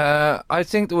albums? I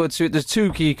think there's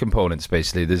two key components,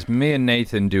 basically. There's me and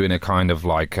Nathan doing a kind of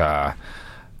like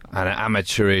an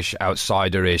amateurish,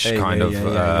 outsiderish kind of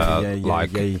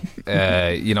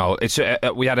you know, it's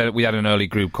we had an early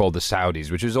group called the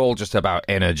Saudis, which was all just about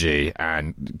energy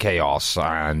and chaos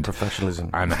and professionalism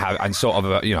and sort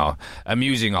of you know,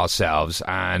 amusing ourselves,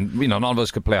 and you know, none of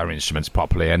us could play our instruments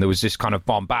properly, and there was this kind of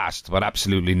bombast, but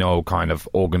absolutely no kind of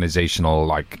organizational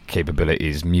like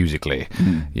capabilities musically.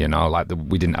 You know, like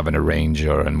we didn't have an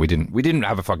arranger, and we didn't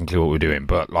have a fucking clue what we were doing,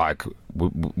 but like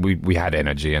we had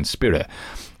energy and spirit.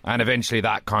 And eventually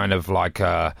that kind of like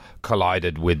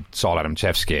collided with Saul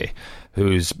Adamczewski,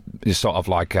 who's sort of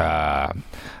like a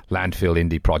landfill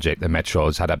indie project. The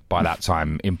Metros had by that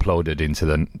time imploded into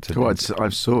the... I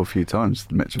saw a few times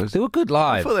the Metros. They were good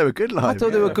live. I thought they were good live. I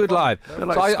thought they were good live.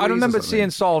 Like So I remember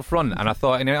seeing Saul front, and I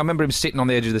thought, and I remember him sitting on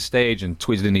the edge of the stage and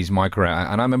twizzling his mic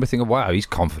around, and I remember thinking, wow, he's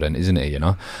confident, isn't he, you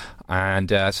know? And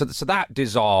so that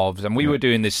dissolved, and we were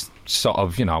doing this sort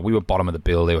of, you know, we were bottom of the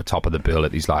bill, they were top of the bill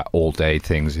at these like all-day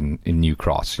things in New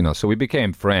Cross, you know, so we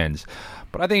became friends.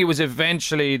 But I think it was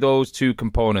eventually those two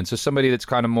components. So somebody that's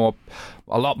kind of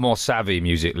a lot more savvy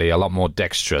musically, a lot more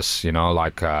dexterous, you know,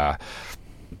 like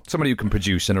somebody who can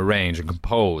produce and arrange and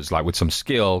compose like with some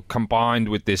skill, combined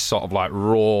with this sort of like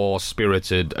raw,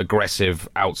 spirited, aggressive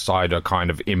outsider kind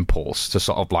of impulse to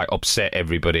sort of like upset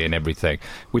everybody and everything,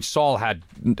 which Saul had.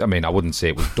 I mean, I wouldn't say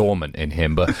it was dormant in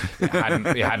him, but it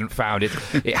hadn't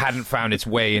found its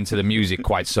way into the music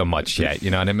quite so much yet. You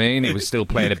know what I mean? It was still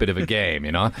playing a bit of a game,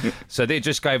 you know. So they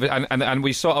just gave it, and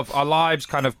we sort of, our lives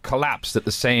kind of collapsed at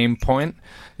the same point.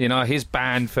 You know, his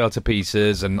band fell to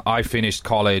pieces, and I finished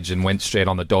college and went straight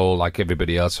on the dole like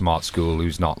everybody else from art school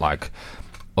who's not like,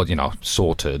 well, you know,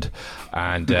 sorted.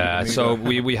 And so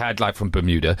we had like from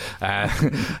Bermuda.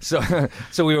 So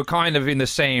we were kind of in the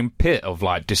same pit of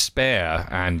like despair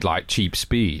and like cheap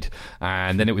speed.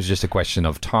 And then it was just a question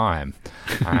of time.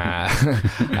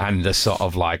 And the sort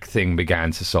of like thing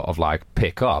began to sort of like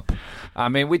pick up. I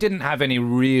mean, we didn't have any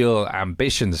real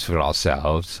ambitions for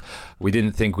ourselves. We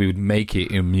didn't think we would make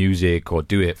it in music or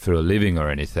do it for a living or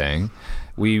anything.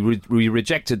 We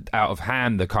rejected out of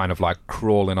hand the kind of like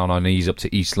crawling on our knees up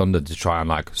to East London to try and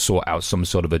like sort out some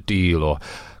sort of a deal or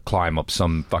climb up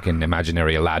some fucking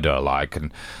imaginary ladder, like,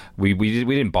 and we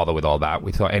didn't bother with all that.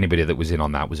 We thought anybody that was in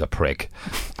on that was a prick.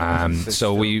 They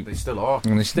still are.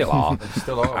 And they still are. They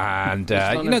still are. And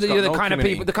you know, the kind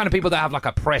of people that have like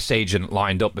a press agent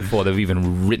lined up before they've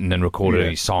even written and recorded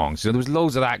any songs. So there was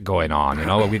loads of that going on. You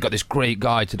know, we've got this great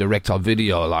guy to direct our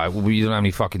video. Like, we don't have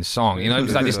any fucking song. You know, it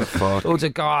was like this loads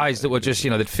of guys that were just, you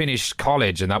know, they'd finished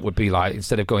college, and that would be like,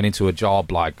 instead of going into a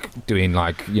job like doing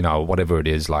like, you know, whatever it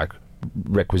is, like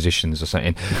requisitions or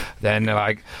something, then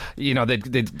like, you know, they'd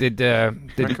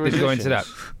go into that.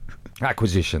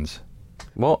 Acquisitions.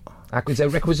 What? Is there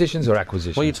requisitions or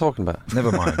acquisitions? What are you talking about?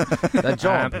 Never mind. That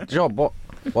job.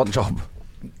 What job?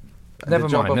 Never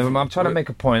mind. I'm trying to make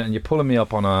a point, and you're pulling me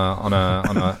up on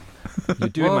a. You're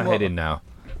doing my head in now.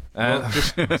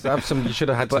 Just have some. You should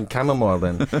have had some chamomile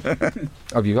then.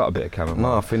 Have you got a bit of chamomile?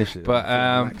 No, I finished it.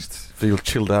 But feel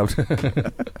chilled out.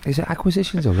 Is it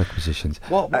acquisitions or requisitions?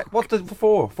 What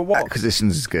for? For what?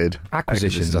 Acquisitions is good.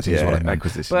 Acquisitions, I think is what I meant.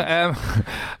 Acquisitions.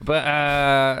 But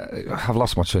I've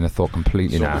lost my train of thought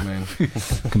completely now.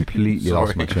 Completely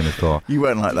lost my train of thought. You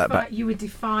weren't like that But back. you were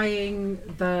defying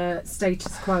the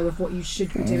status quo of what you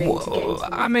should be doing to get into the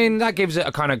I mean, that gives it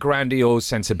a kind of grandiose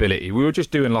sensibility. We were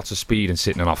just doing lots of speed and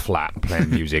sitting on our flat and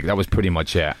playing music. That was pretty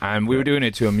much it. And we were doing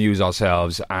it to amuse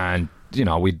ourselves, and you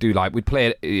know, we'd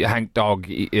play Hank Dogg's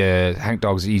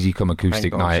Easy Come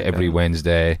Acoustic Night every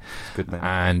Wednesday. Good,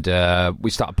 man. And we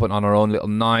started putting on our own little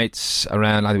nights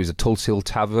around. I think it was a Tulse Hill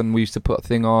Tavern we used to put a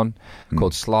thing on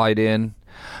called Slide In.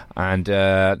 And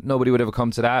nobody would ever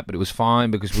come to that, but it was fine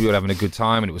because we were having a good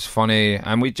time and it was funny.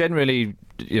 And we generally,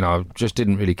 you know, just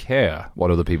didn't really care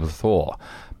what other people thought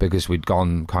because we'd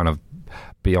gone kind of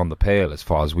beyond the pale as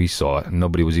far as we saw it, and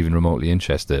nobody was even remotely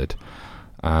interested.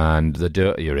 And the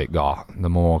dirtier it got, the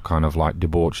more kind of like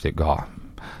debauched it got,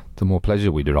 the more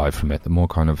pleasure we derived from it, the more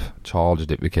kind of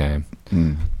charged it became.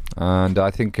 And I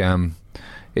think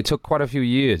it took quite a few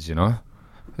years, you know.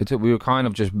 We were kind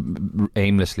of just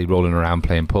aimlessly rolling around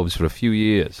playing pubs for a few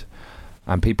years,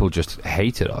 and people just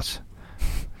hated us.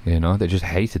 You know, they just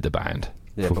hated the band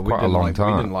for quite a long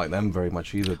time. We didn't like them very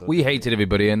much either. We hated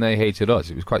everybody, and they hated us.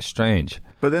 It was quite strange.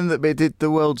 But then the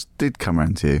world did come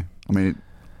around to you. I mean,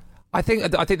 I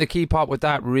think the key part with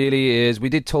that really is we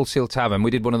did Tulse Hill Tavern.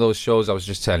 We did one of those shows I was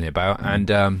just telling you about,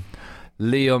 and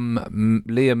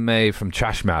Liam May from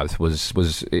Trashmouth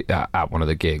was at one of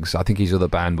the gigs. I think his other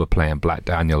band were playing Black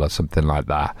Daniel or something like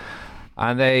that.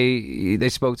 And they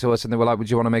spoke to us and they were like, would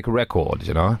you want to make a record,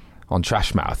 you know, on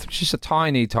Trashmouth, which is a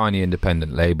tiny, tiny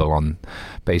independent label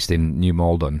based in New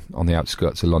Malden on the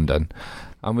outskirts of London.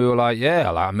 And we were like, yeah,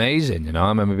 like, amazing, you know. I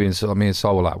remember me and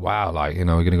Sol were like, wow, like, you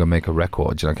know, we're going to go make a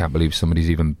record. You know, I can't believe somebody's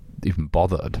even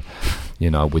bothered,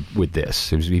 you know, with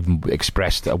this. It was even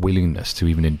expressed a willingness to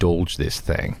even indulge this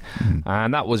thing.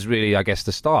 And that was really, I guess,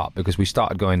 the start, because we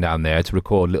started going down there to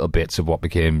record little bits of what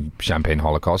became Champagne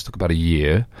Holocaust. It took about a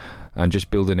year, and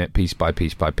just building it piece by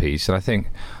piece by piece. And I think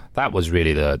that was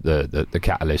really the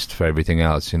catalyst for everything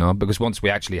else, you know, because once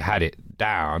we actually had it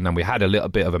down and we had a little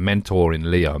bit of a mentor in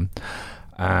Liam,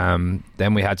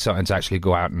 then we had something to actually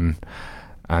go out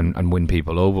and win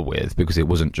people over with, because it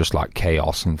wasn't just like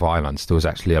chaos and violence. There was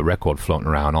actually a record floating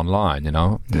around online, you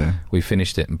know. Yeah. We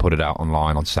finished it and put it out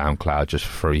online on SoundCloud just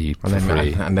free. And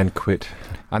then quit.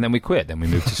 And then we quit. Then we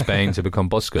moved to Spain to become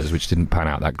buskers, which didn't pan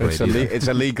out that great. It's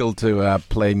illegal to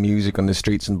play music on the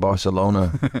streets in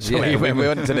Barcelona. So we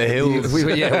went to the hills. We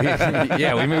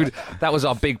moved. That was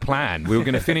our big plan. We were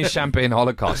going to finish Champagne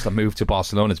Holocaust and move to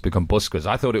Barcelona to become buskers.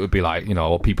 I thought it would be like, you know,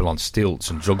 all people on stilts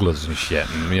and jugglers and shit,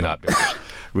 and, you know,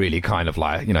 really kind of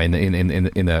like, you know, in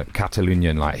the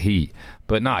Catalonian like heat.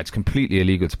 But no, it's completely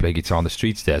illegal to play guitar on the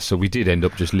streets there. So we did end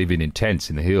up just living in tents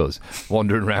in the hills,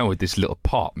 wandering around with this little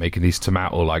pot, making these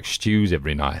tomato like stews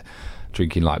every night,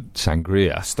 drinking like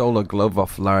sangria. Stole a glove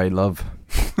off Larry Love.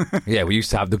 Yeah, we used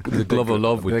to have the glove of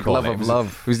love. The glove of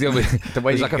love. It was the only. It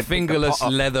was like a fingerless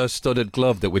leather-studded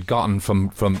glove that we'd gotten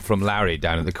from Larry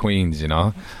down at the Queen's, you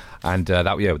know. And the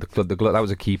glove, that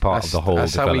was a key part of the whole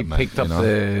development. That's how we picked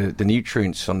up the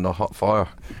nutrients on the hot fire.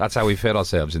 That's how we fed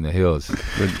ourselves in the hills.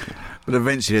 But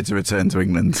eventually had to return to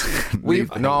England. We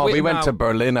went to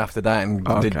Berlin after that and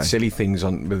did silly things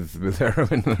with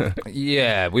heroin.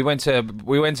 Yeah, we went to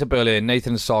Berlin.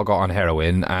 Nathan and Sol got on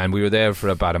heroin, and we were there for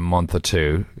about a month or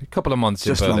two. A couple of months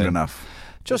just in Berlin. Long enough.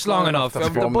 Just long enough. The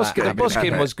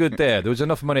busking was good there. There was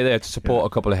enough money there to support a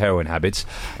couple of heroin habits.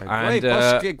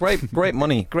 And, great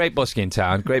money. Great busking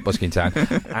town.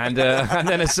 And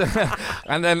then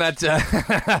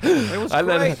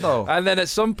at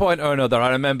some point or another, I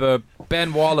remember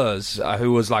Ben Wallers,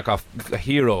 who was like a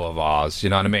hero of ours. You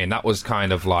know what I mean? That was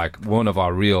kind of like one of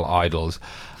our real idols.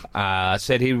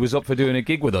 Said he was up for doing a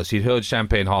gig with us. He'd heard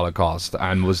Champagne Holocaust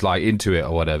and was like into it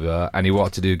or whatever, and he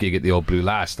wanted to do a gig at the Old Blue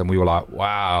Last, and we were like,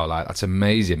 wow, like that's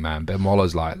amazing, man. Ben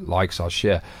Wallers likes our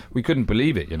shit. We couldn't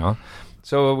believe it, you know.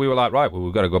 So we were like, right, well,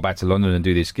 we've got to go back to London and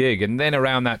do this gig. And then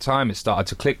around that time, it started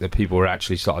to click that people were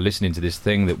actually started listening to this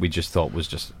thing that we just thought was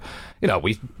just, you know,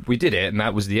 we did it, and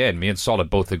that was the end. Me and Sol had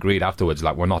both agreed afterwards,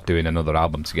 like, we're not doing another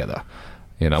album together.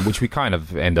 You know, which we kind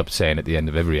of end up saying at the end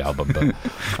of every album, but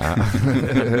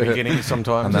beginning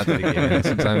sometimes, and at the beginning,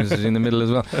 sometimes in the middle as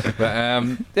well.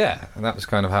 But yeah, and that was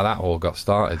kind of how that all got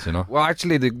started. You know, well,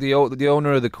 actually, the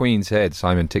owner of the Queen's Head,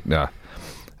 Simon Tickner,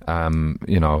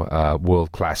 you know,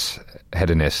 world class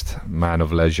hedonist, man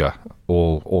of leisure,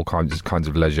 all kinds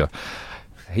of leisure.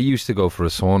 He used to go for a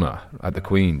sauna at the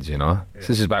Queen's, you know. Yeah. So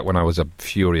this is back when I was a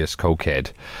furious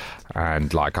cokehead,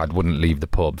 and like I wouldn't leave the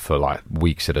pub for like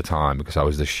weeks at a time because I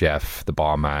was the chef, the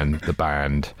barman, the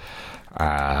band.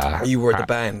 You were the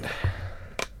band.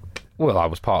 Well, I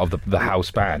was part of the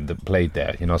house band that played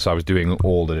there, you know. So I was doing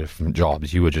all the different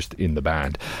jobs. You were just in the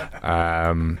band.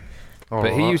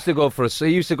 But he used to go for a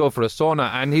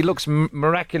sauna, and he looks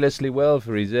miraculously well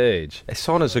for his age.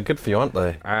 Saunas are good for you, aren't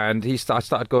they? And I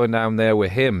started going down there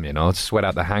with him, you know, to sweat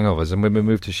out the hangovers. And when we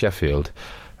moved to Sheffield,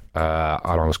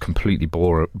 I was completely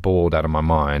bored out of my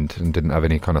mind and didn't have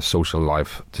any kind of social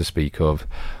life to speak of.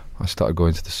 I started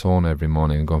going to the sauna every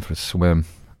morning and going for a swim.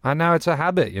 And now it's a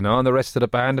habit, you know, and the rest of the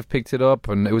band have picked it up.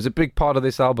 And it was a big part of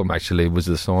this album, actually, was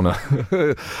the sauna.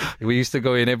 We used to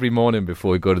go in every morning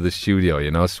before we go to the studio,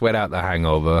 you know, sweat out the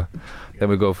hangover. Then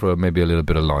we'd go for maybe a little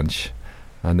bit of lunch.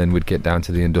 And then we'd get down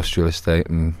to the industrial estate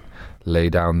and lay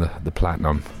down the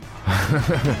platinum.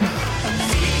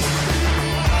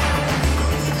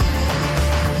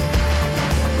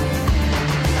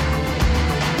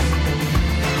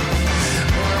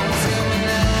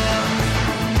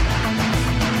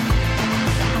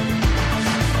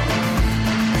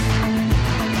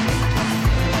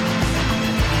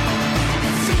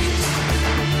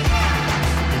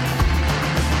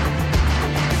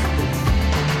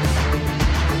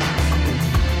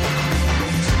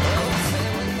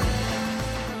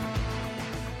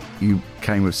 You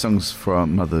came with Songs for Our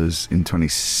Mothers in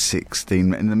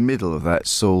 2016. In the middle of that,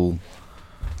 Saul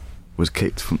was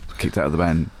kicked out of the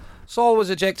band. Saul was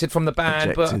ejected from the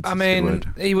band, Ejected but I is the mean, word.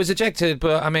 he was ejected,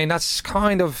 but I mean, that's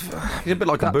kind of He's a bit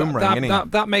like a boomerang, isn't he?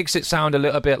 that makes it sound a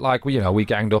little bit like we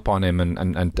ganged up on him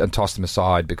and tossed him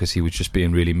aside because he was just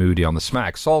being really moody on the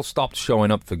smack. Saul stopped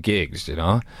showing up for gigs,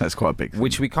 That's quite a big thing.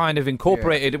 which we kind of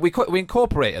incorporated. We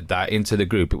incorporated that into the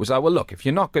group. It was like, well, look, if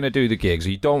you're not going to do the gigs or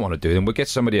you don't want to do them, we'll get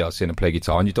somebody else in and play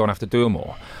guitar, and you don't have to do them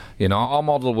all. Our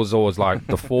model was always like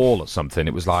The Fall or something.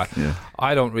 It was like,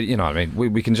 I don't really, what I mean,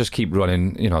 we can just keep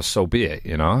running, so be it,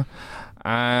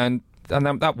 and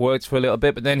then that worked for a little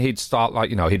bit, but then he'd start like,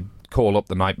 he'd call up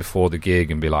the night before the gig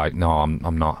and be like, no,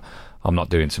 I'm not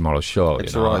doing tomorrow's show.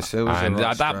 It's all right, so it was and a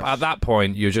right at that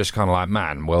point, you're just kind of like,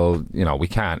 man, well,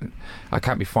 I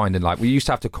can't be finding like we used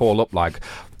to have to call up like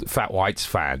Fat White's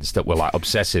fans that were like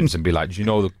obsessives and be like, do you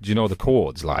know the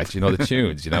chords, like, do you know the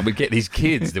tunes? We'd get these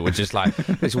kids that were just like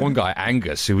this one guy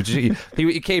Angus who would just,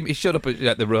 he showed up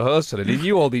at the rehearsal and he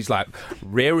knew all these like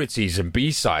rarities and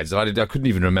B-sides that I couldn't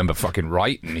even remember fucking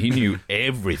writing. He knew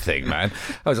everything, man.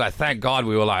 I was like, thank God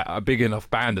we were like a big enough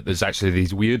band that there's actually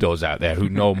these weirdos out there who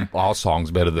know our songs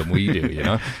better than we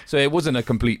do, So it wasn't a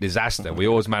complete disaster. We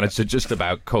always managed to just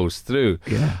about coast through.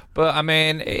 Yeah. But I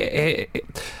mean,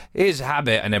 his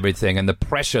habit and everything and the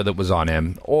pressure that was on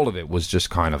him, all of it was just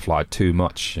kind of like too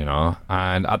much,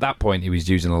 And at that point, he was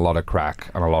using a lot of crack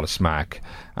and a lot of smack.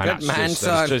 And Good man,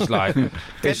 son. it's just like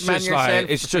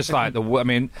it's just like I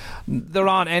mean, there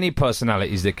aren't any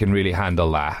personalities that can really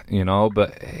handle that,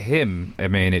 But him, I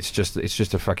mean, it's just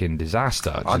a fucking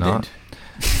disaster. I did.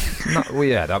 Not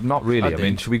really. I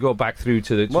mean, should we go back through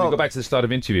to the? Should we go back to the start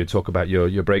of the interview and talk about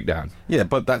your breakdown? Yeah,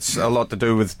 but that's a lot to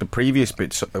do with the previous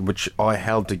bits, which I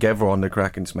held together on the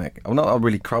crack and smack. I'm not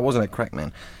I wasn't a crack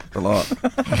man, but like,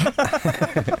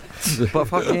 but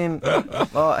fucking,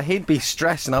 like, he'd be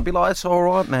stressed, and I'd be like, "It's all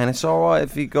right, man. It's all right.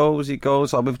 If he goes, he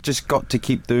goes. Like, we've just got to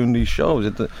keep doing these shows."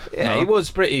 He was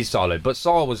pretty solid, but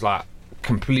Saul was like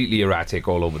completely erratic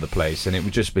all over the place, and it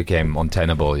just became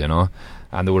untenable,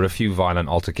 And there were a few violent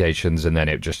altercations, and then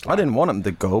it just... I didn't want him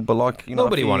to go, but like,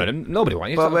 nobody wanted him. Nobody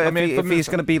wanted him. But if he's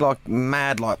going to be like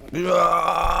mad, like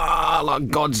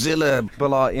Godzilla, but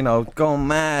like, gone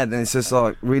mad, and it's just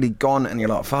like really gone, and you're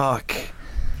like, fuck.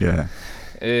 Yeah.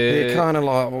 You're kind of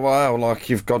like, wow, like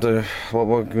you've got to, what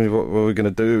are we going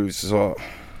to do? It's just like...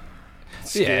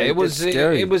 Yeah, it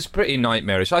was pretty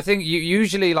nightmarish. I think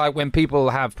usually, like, when people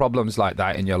have problems like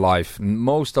that in your life,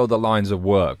 most of the lines of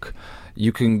work,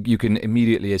 you can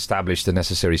immediately establish the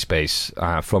necessary space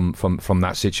from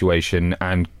that situation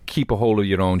and keep a hold of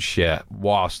your own shit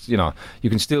whilst, you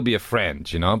can still be a friend,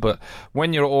 but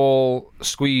when you're all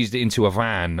squeezed into a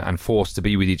van and forced to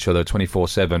be with each other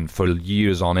 24/7 for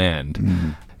years on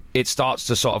end, it starts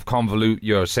to sort of convolute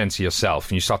your sense of yourself,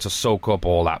 and you start to soak up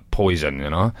all that poison,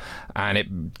 and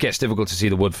it gets difficult to see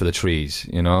the wood for the trees,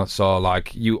 so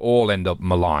like you all end up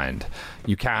maligned.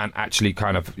 You can't actually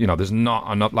kind of, there's not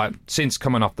enough, like, since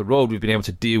coming off the road, we've been able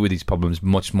to deal with these problems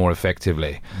much more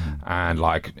effectively, and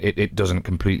like it doesn't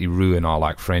completely ruin our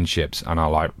like friendships and our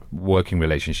like working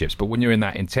relationships. But when you're in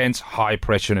that intense high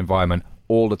pressure environment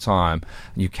all the time,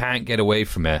 you can't get away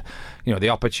from it, the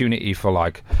opportunity for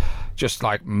like just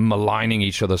like maligning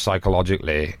each other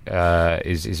psychologically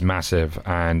is massive,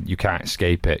 and you can't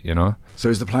escape it, So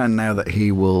is the plan now that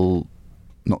he will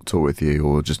not tour with you,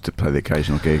 or just to play the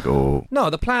occasional gig, or... No,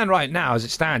 the plan right now, as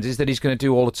it stands, is that he's going to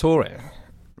do all the touring.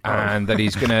 And that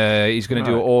he's gonna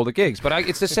do all the gigs, but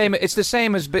it's the same. It's the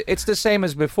same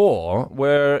as before.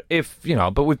 Where if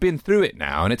but we've been through it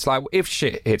now, and it's like if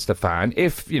shit hits the fan,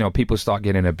 if people start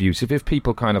getting abusive, if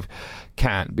people kind of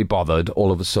can't be bothered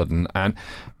all of a sudden, and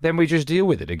then we just deal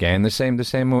with it again the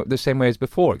same way as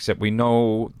before. Except we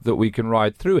know that we can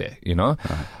ride through it. Right.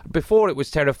 Before it was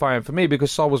terrifying for me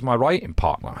because Saul was my writing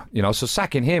partner. So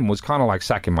sacking him was kind of like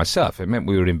sacking myself. It meant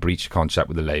we were in breach of contract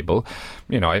with the label.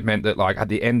 It meant that like at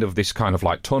the end of this kind of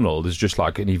like tunnel, there's just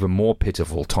like an even more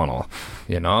pitiful tunnel,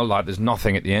 like there's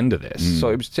nothing at the end of this. So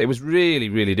it was really,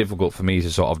 really difficult for me to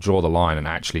sort of draw the line and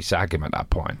actually sack him at that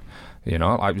point. It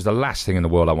was the last thing in the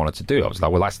world I wanted to do. I was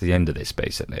like, well, that's the end of this,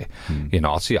 basically.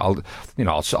 I'll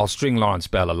string Lawrence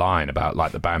Bell a line about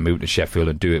like the band moving to Sheffield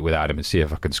and do it without him and see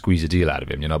if I can squeeze a deal out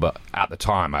of him. But at the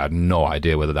time, I had no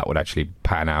idea whether that would actually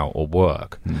pan out or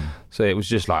work. So it was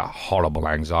just like horrible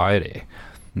anxiety.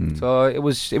 So it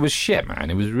was shit, man.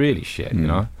 It was really shit.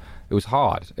 It was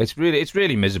hard. It's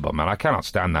really miserable, man. I cannot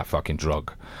stand that fucking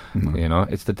drug.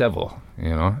 It's the devil.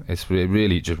 It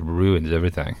really just ruins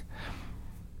everything.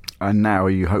 And now, are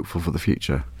you hopeful for the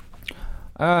future?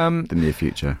 The near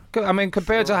future. I mean,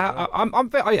 compared to how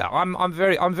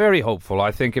I'm very hopeful.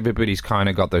 I think everybody's kind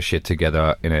of got their shit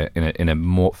together in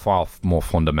a far more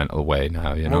fundamental way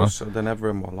now. More so than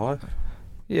ever in my life.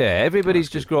 Yeah, everybody's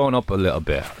just growing up a little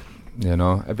bit. You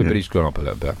know, everybody's grown up a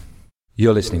little bit.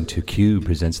 You're listening to Q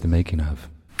presents The Making of.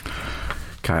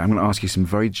 Okay, I'm going to ask you some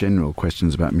very general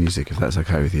questions about music, if that's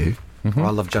okay with you.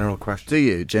 I love general questions. Do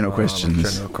you? General I love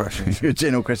questions? general questions. You're a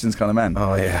general questions kind of man.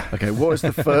 Oh, yeah. Okay, what was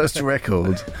the first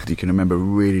record that you can remember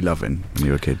really loving when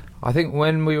you were a kid? I think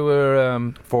when we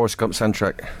were... Forrest Gump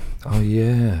soundtrack. oh,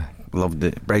 yeah. Loved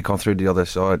it. Break On Through the Other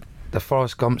Side. The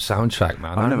Forrest Gump soundtrack,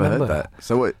 man. I've never remember heard that.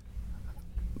 So what?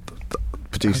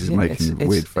 Producers I think making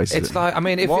weird faces. It's like, I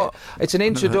mean, if What? it's an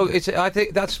introduction. I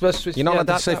think that's supposed to. You're not allowed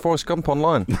to say Forrest Gump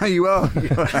online. No, you are.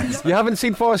 You haven't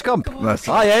seen Forrest Gump? That's-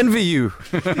 I envy you.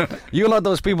 You're like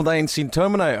those people that ain't seen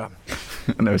Terminator.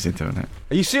 I've never seen Terminator.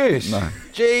 Are you serious? No.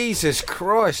 Jesus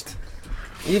Christ.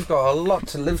 You've got a lot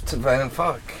to live to, man.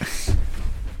 Fuck.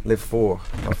 Live for,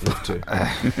 not live to.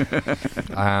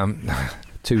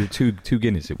 Two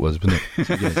Guinness it was, wasn't it?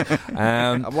 2 Guinness.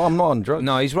 Well, I'm not on drugs.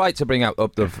 No, he's right to bring up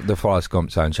the Forrest Gump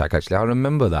soundtrack. Actually, I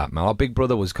remember that, man. Our big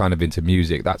brother was kind of into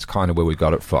music. That's kind of where we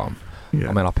got it from. Yeah.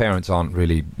 I mean, our parents aren't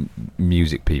really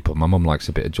music people. My mum likes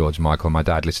a bit of George Michael. My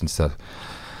dad listens to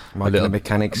Mike and the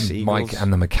Mechanics, Mike Eagles.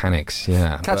 and the Mechanics.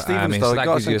 Yeah, Cat Stevens, though. so He that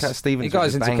got gives us you into Cat Stevens, He got which us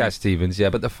is into banging. Cat Stevens. Yeah,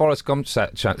 but the Forrest Gump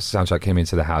soundtrack came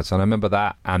into the house, and I remember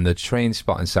that, and the Train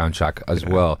Spotting soundtrack as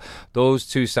well. Those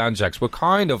two soundtracks were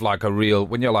kind of like a real.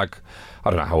 When you're like, I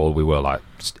don't know how old we were, like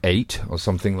 8 or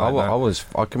something like that.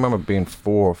 I can remember being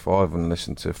 4 or 5 and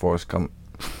listening to Forrest Gump.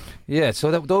 Yeah,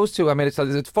 so those two, I mean, it's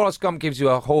like, Forrest Gump gives you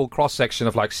a whole cross-section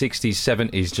of like 60s,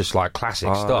 70s, just like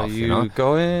classic stuff, you know?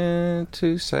 Going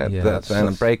to set Yeah, that that's-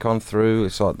 and break on through?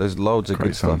 It's like there's loads of Great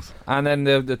good songs. stuff. And then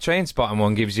the Train Spotting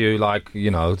one gives you like,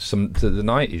 you know, some to the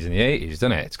 90s and the 80s,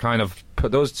 doesn't it? It's kind of,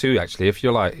 put those two actually, if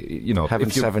you're like, you know, Having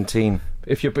if you're, 17.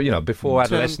 if you're, you know, before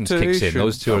adolescence kicks in,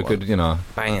 those two are good, you know,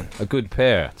 Banging. a good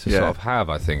pair to Yeah. sort of have,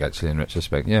 I think, actually, in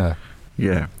retrospect, yeah.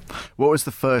 Yeah. What was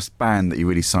the first band that you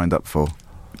really signed up for?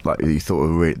 Like you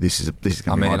thought, this is I going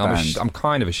to be mean, my band. I'm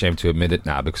kind of ashamed to admit it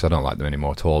now because I don't like them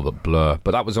anymore at all, but Blur.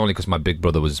 But that was only because my big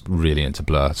brother was really into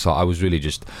Blur, so I was really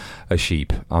just a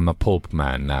sheep. I'm a pulp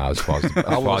man now as far as the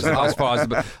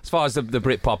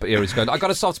Britpop era is going. I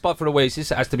got a soft spot for Oasis,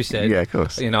 it has to be said. Yeah, of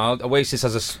course. You know, Oasis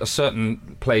has a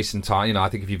certain place and time. You know, I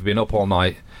think if you've been up all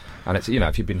night and it's, you know,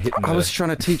 if you've been hitting I was trying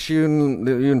to teach you and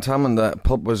Tamman that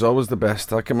pulp was always the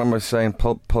best. I can remember saying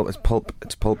pulp, it's pulp,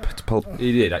 it's pulp, it's pulp.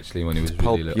 He did actually when he was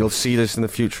Pulp. really little. You'll see this in the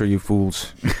future, you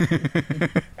fools.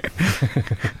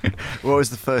 What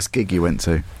was the first gig you went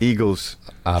to? Eagles.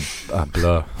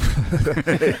 Blur.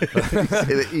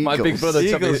 The My big Eagles. brother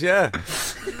took me. Eagles, yeah.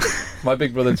 My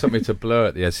big brother took me to Blur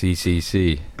at the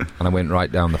SECC, and I went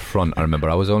right down the front. I remember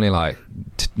I was only like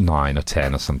 9 or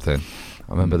 10 or something.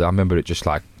 I remember it just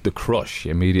like the crush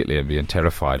immediately and being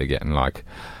terrified of getting like.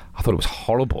 I thought it was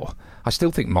horrible. I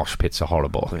still think mosh pits are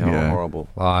horrible. They Yeah. are horrible.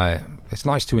 Like, it's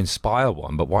nice to inspire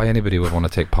one, but why anybody would want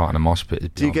to take part in a mosh pit? is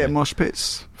Do you beyond get me. mosh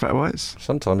pits, Fat Whites?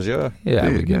 Sometimes, yeah. Yeah,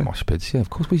 Do we you? get Yeah. mosh pits. Yeah, of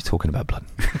course. We're talking about blood.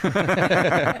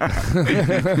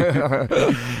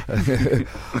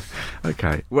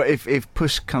 Okay. Well, if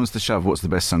push comes to shove, what's the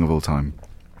best song of all time?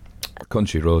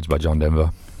 Country Roads by John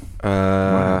Denver.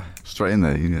 Straight in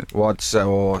there. You get.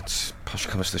 It's push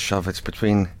comes to shove. It's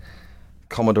between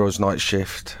Commodore's Night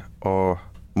Shift or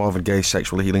Marvin Gaye's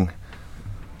Sexual Healing.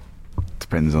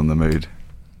 Depends on the mood.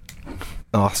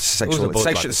 Oh, Those are both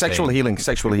like the sexual same. healing.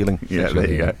 Sexual healing. Yeah, there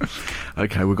you go.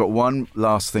 Okay, we've got one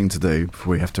last thing to do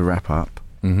before we have to wrap up.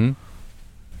 Mm-hmm.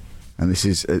 And this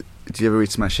is... do you ever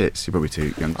read Smash Hits? You're probably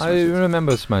too young. to I Smash Hits.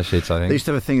 remember Smash Hits, I They think. used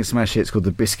to have a thing at Smash Hits called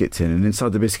the Biscuit Tin, and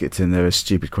inside the Biscuit Tin there are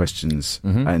stupid questions.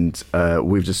 Mhm. And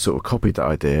we've just sort of copied that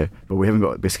idea, but we haven't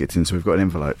got a Biscuit Tin, so we've got an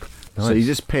envelope. So Nice. you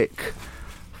just pick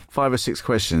 5 or 6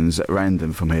 questions at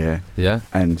random from here, Yeah.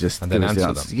 and just And give then us the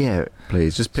answer answers. Yeah,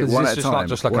 please, just pick So one this at a is time. not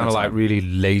just like One kind of at a like time. really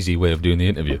lazy way of doing the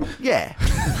interview. Yeah.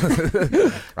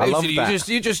 I love Basically, that.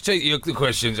 You just take the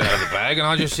questions out of the bag, and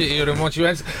I just sit here and watch you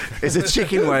answer. It's a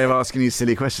chicken way of asking you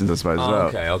silly questions, I suppose,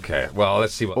 as well. Okay. Well,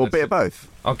 let's see what. Or a let's bit of both.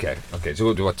 Okay.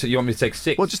 So do you want me to take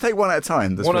 6? Well, just take one at a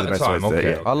time. That's One probably at a the best way time, to do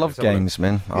it, okay. yeah. I love Let's have a games,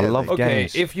 man. I Yeah, love Okay,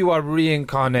 games. if you are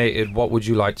reincarnated, what would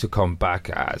you like to come back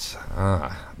as?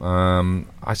 I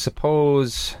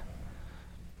suppose.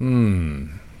 I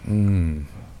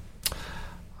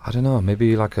don't know.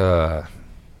 Maybe like a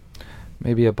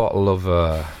bottle of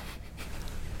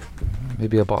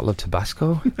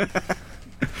Tabasco.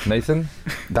 Nathan,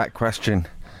 That question.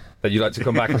 that you like to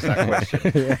come back as that question.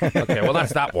 Okay, well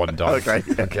that's that one done. Okay.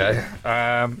 Okay.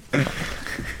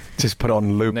 Just put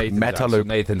on loop, meta loop.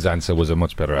 Nathan's answer was a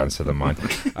much better answer than mine.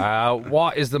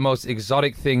 What is the most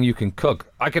exotic thing you can cook?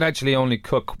 I can actually only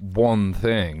cook one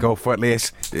thing. Go for it,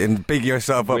 Lias. And big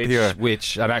yourself up here.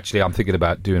 And actually I'm thinking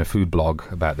about doing a food blog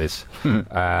about this,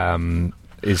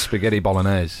 is spaghetti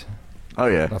bolognese. Oh,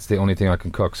 yeah. That's the only thing I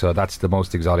can cook, so that's the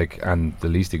most exotic and the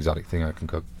least exotic thing I can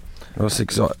cook. What's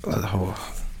exotic?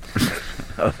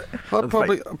 I'd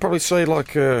probably say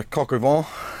like coq au vin.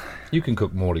 You can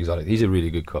cook more exotic. He's a really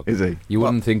good cook. Is he? You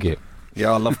wouldn't think it.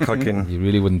 Yeah, I love cooking. You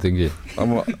really wouldn't think it.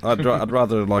 I'd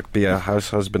rather like be a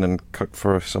house husband and cook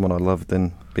for someone I love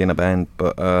than be in a band.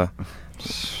 But the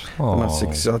most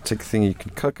exotic thing you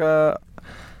can cook, I'd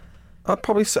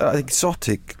probably say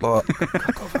exotic. Like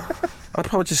I'd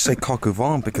probably just say coq au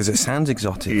vin because it sounds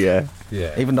exotic. Yeah.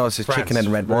 Yeah. Even though it's just France, chicken and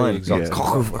red very wine. exotic. Yeah.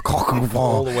 Coq au vin.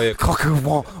 All the way Coq au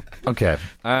vin. Okay.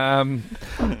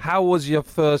 How was your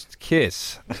first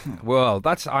kiss? Well,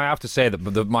 I have to say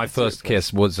that my first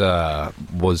kiss was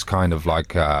kind of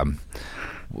like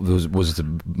was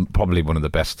probably one of the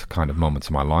best kind of moments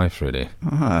of my life, really.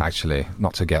 Actually,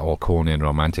 not to get all corny and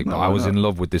romantic, but I was in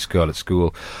love with this girl at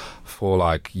school for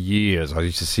like years. I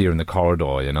used to see her in the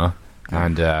corridor, you know.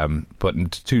 And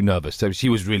but too nervous. So she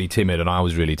was really timid, and I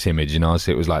was really timid, you know.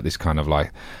 So it was like this kind of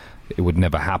like it would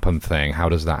never happen thing. How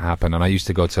does that happen? And I used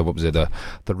to go to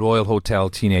the Royal Hotel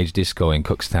Teenage Disco in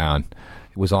Cookstown.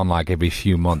 It was on like every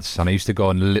few months, and I used to go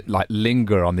and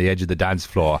linger on the edge of the dance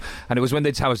floor. And it was when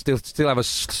they'd still have a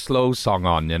slow song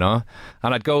on, you know.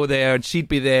 And I'd go there, and she'd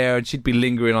be there, and she'd be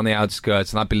lingering on the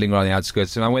outskirts, and I'd be lingering on the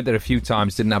outskirts. And I went there a few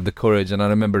times, didn't have the courage, and I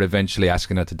remember eventually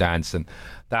asking her to dance, and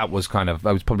that was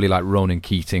probably like Ronan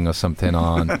Keating or something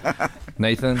on.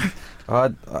 Nathan?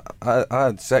 I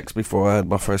had sex before I had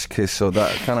my first kiss, so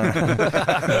that kind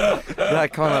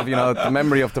of you know, the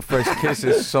memory of the first kiss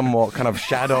is somewhat kind of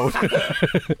shadowed.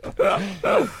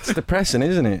 It's depressing,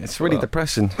 isn't it? It's really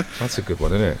depressing. That's a good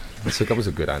one, isn't it? That was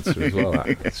a good answer as well.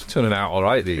 It's turning out all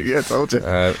right, these. Yeah, I told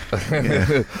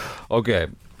you. Okay.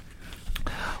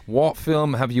 What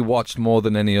film have you watched more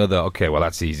than any other? Okay, well,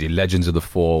 that's easy. Legends of the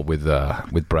Fall with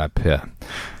Brad Pitt.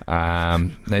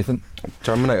 Nathan?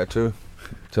 Terminator 2.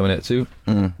 Terminator 2?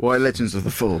 Why Legends of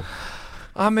the Fall?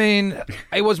 I mean,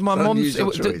 it was my mum's.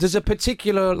 Unusual choice. There's a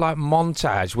particular like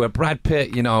montage where Brad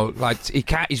Pitt, you know, like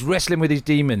he's wrestling with his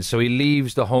demons, so he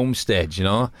leaves the homestead. You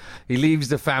know, he leaves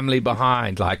the family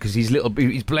behind, like because he's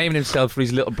blaming himself for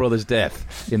his little brother's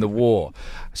death in the war.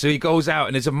 So he goes out,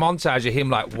 and there's a montage of him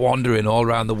like wandering all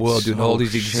around the world, doing all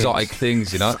these exotic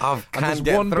things. You know,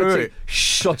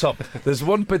 Shut up. There's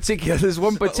one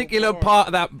particular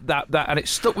part of that, and it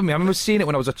stuck with me. I remember seeing it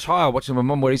when I was a child, watching my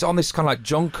mum, where he's on this kind of like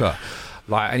junker.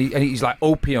 Like and he's like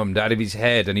opiumed out of his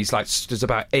head, and he's like there's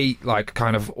about 8 like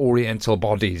kind of Oriental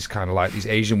bodies, kind of like these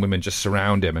Asian women just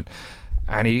surround him,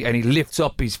 and he lifts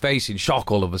up his face in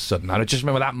shock all of a sudden. And I just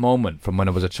remember that moment from when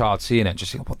I was a child seeing it,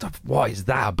 just thinking, what is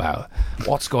that about?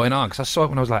 What's going on? Because I saw it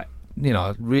when I was like, you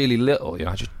know, really little. You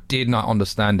know, I just did not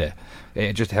understand it.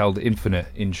 It just held infinite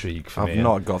intrigue for me. I've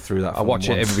not got through that. I watch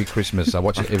it every Christmas.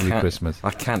 Christmas.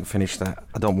 I can't finish that.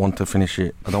 I don't want to finish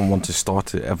it. I don't want to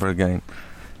start it ever again.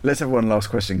 Let's have one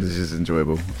last question because this is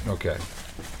enjoyable. Okay.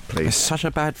 Please. It's such a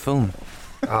bad film.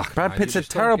 Brad man, Pitt's you a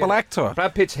just don't terrible get it. actor.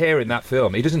 Brad Pitt's hair in that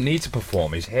film, he doesn't need to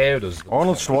perform. His hair does.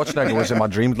 Arnold Schwarzenegger was in my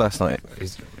dreams last night.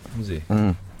 Was he?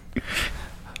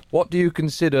 What do you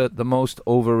consider the most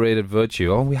overrated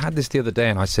virtue? Oh, we had this the other day,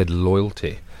 and I said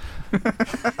loyalty.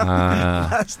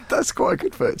 That's quite a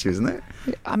good virtue, isn't it?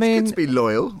 I mean, It's good to be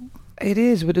loyal. it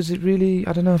is, but does it really?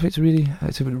 I don't know if it's a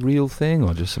real thing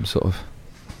or just some sort of.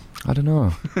 I don't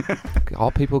know.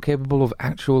 Are people capable of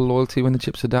actual loyalty when the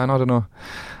chips are down? I don't know.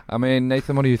 I mean,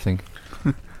 Nathan, what do you think?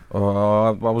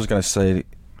 I was going to say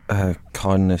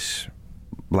kindness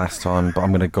last time, but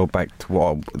I'm going to go back to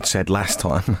what I said last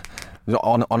time.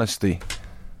 Honesty.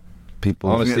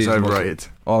 People. I think it's overrated.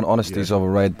 Honesty is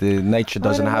overrated. Nature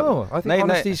doesn't have. I think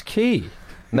honesty is key.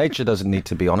 Nature doesn't need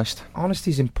to be honest.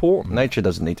 Honesty is important. Nature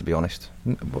doesn't need to be honest.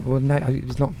 Well,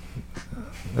 it's not.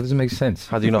 That doesn't make sense.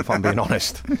 How do you know if I'm being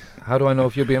honest? How do I know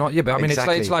if you're being honest? Yeah, but I mean,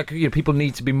 Exactly. it's like you know, people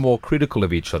need to be more critical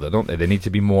of each other, don't they? They need to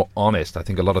be more honest. I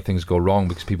think a lot of things go wrong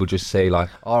because people just say like,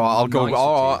 All right, I'll go. Nicety.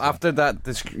 All right, after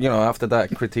that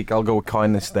critique, I'll go with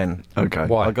kindness then. Okay.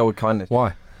 Why? I'll go with kindness.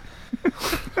 Why?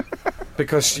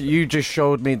 Because you just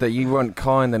showed me that you weren't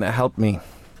kind and it helped me.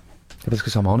 That's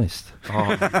because I'm honest.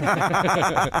 Okay.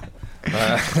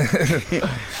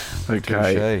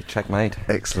 Touché. Checkmate.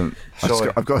 Excellent.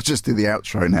 Sorry. I've got to just do the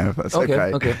outro now, if that's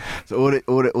okay. Okay. So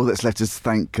all that's left is to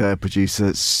thank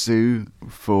producer Sue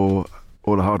for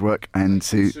all the hard work and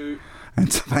to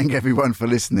thank everyone for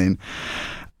listening.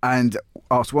 And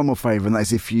ask one more favour, and that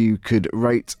is if you could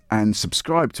rate and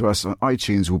subscribe to us on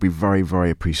iTunes, we'll be very, very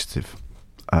appreciative.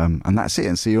 And that's it,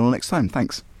 and see you all next time.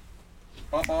 Thanks.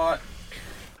 Bye-bye.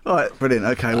 All right, brilliant.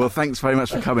 Okay, well, thanks very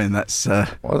much for coming. That's Well,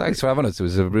 thanks for having us. It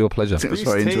was a real pleasure. it was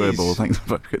very These teas. enjoyable. Thanks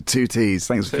for 2 teas.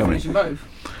 Thanks for coming. Finish them both.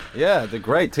 Yeah, the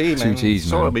great tea, man. 2 teas,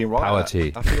 Sort man. of been right. Power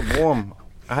tea. I feel warm.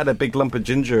 I had a big lump of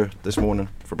ginger this morning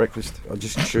for breakfast. I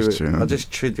just chewed it. chewing. I just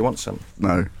chewed. You want some?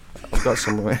 No, I've got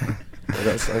some. They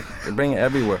bring it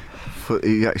everywhere.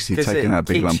 you actually Because taken it a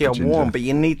big lump keeps of you ginger. warm, but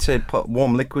you need to put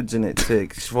warm liquids in it to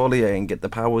exfoliate and get the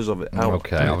powers of it out.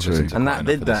 Okay, I'll true. listen to And quite that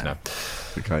did enough of that. this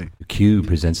Okay. Q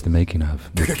presents the making of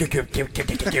with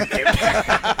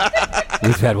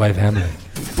Fat White Family.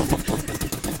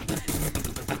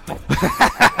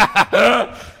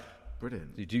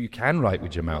 Brilliant. You can write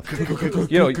with your mouth.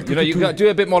 you got to do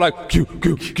a bit more like Q,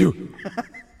 Q, Q.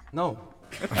 No.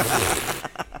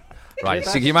 Right,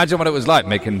 so can you imagine what it was like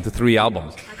making the 3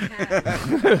 albums? I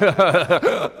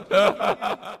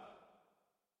can.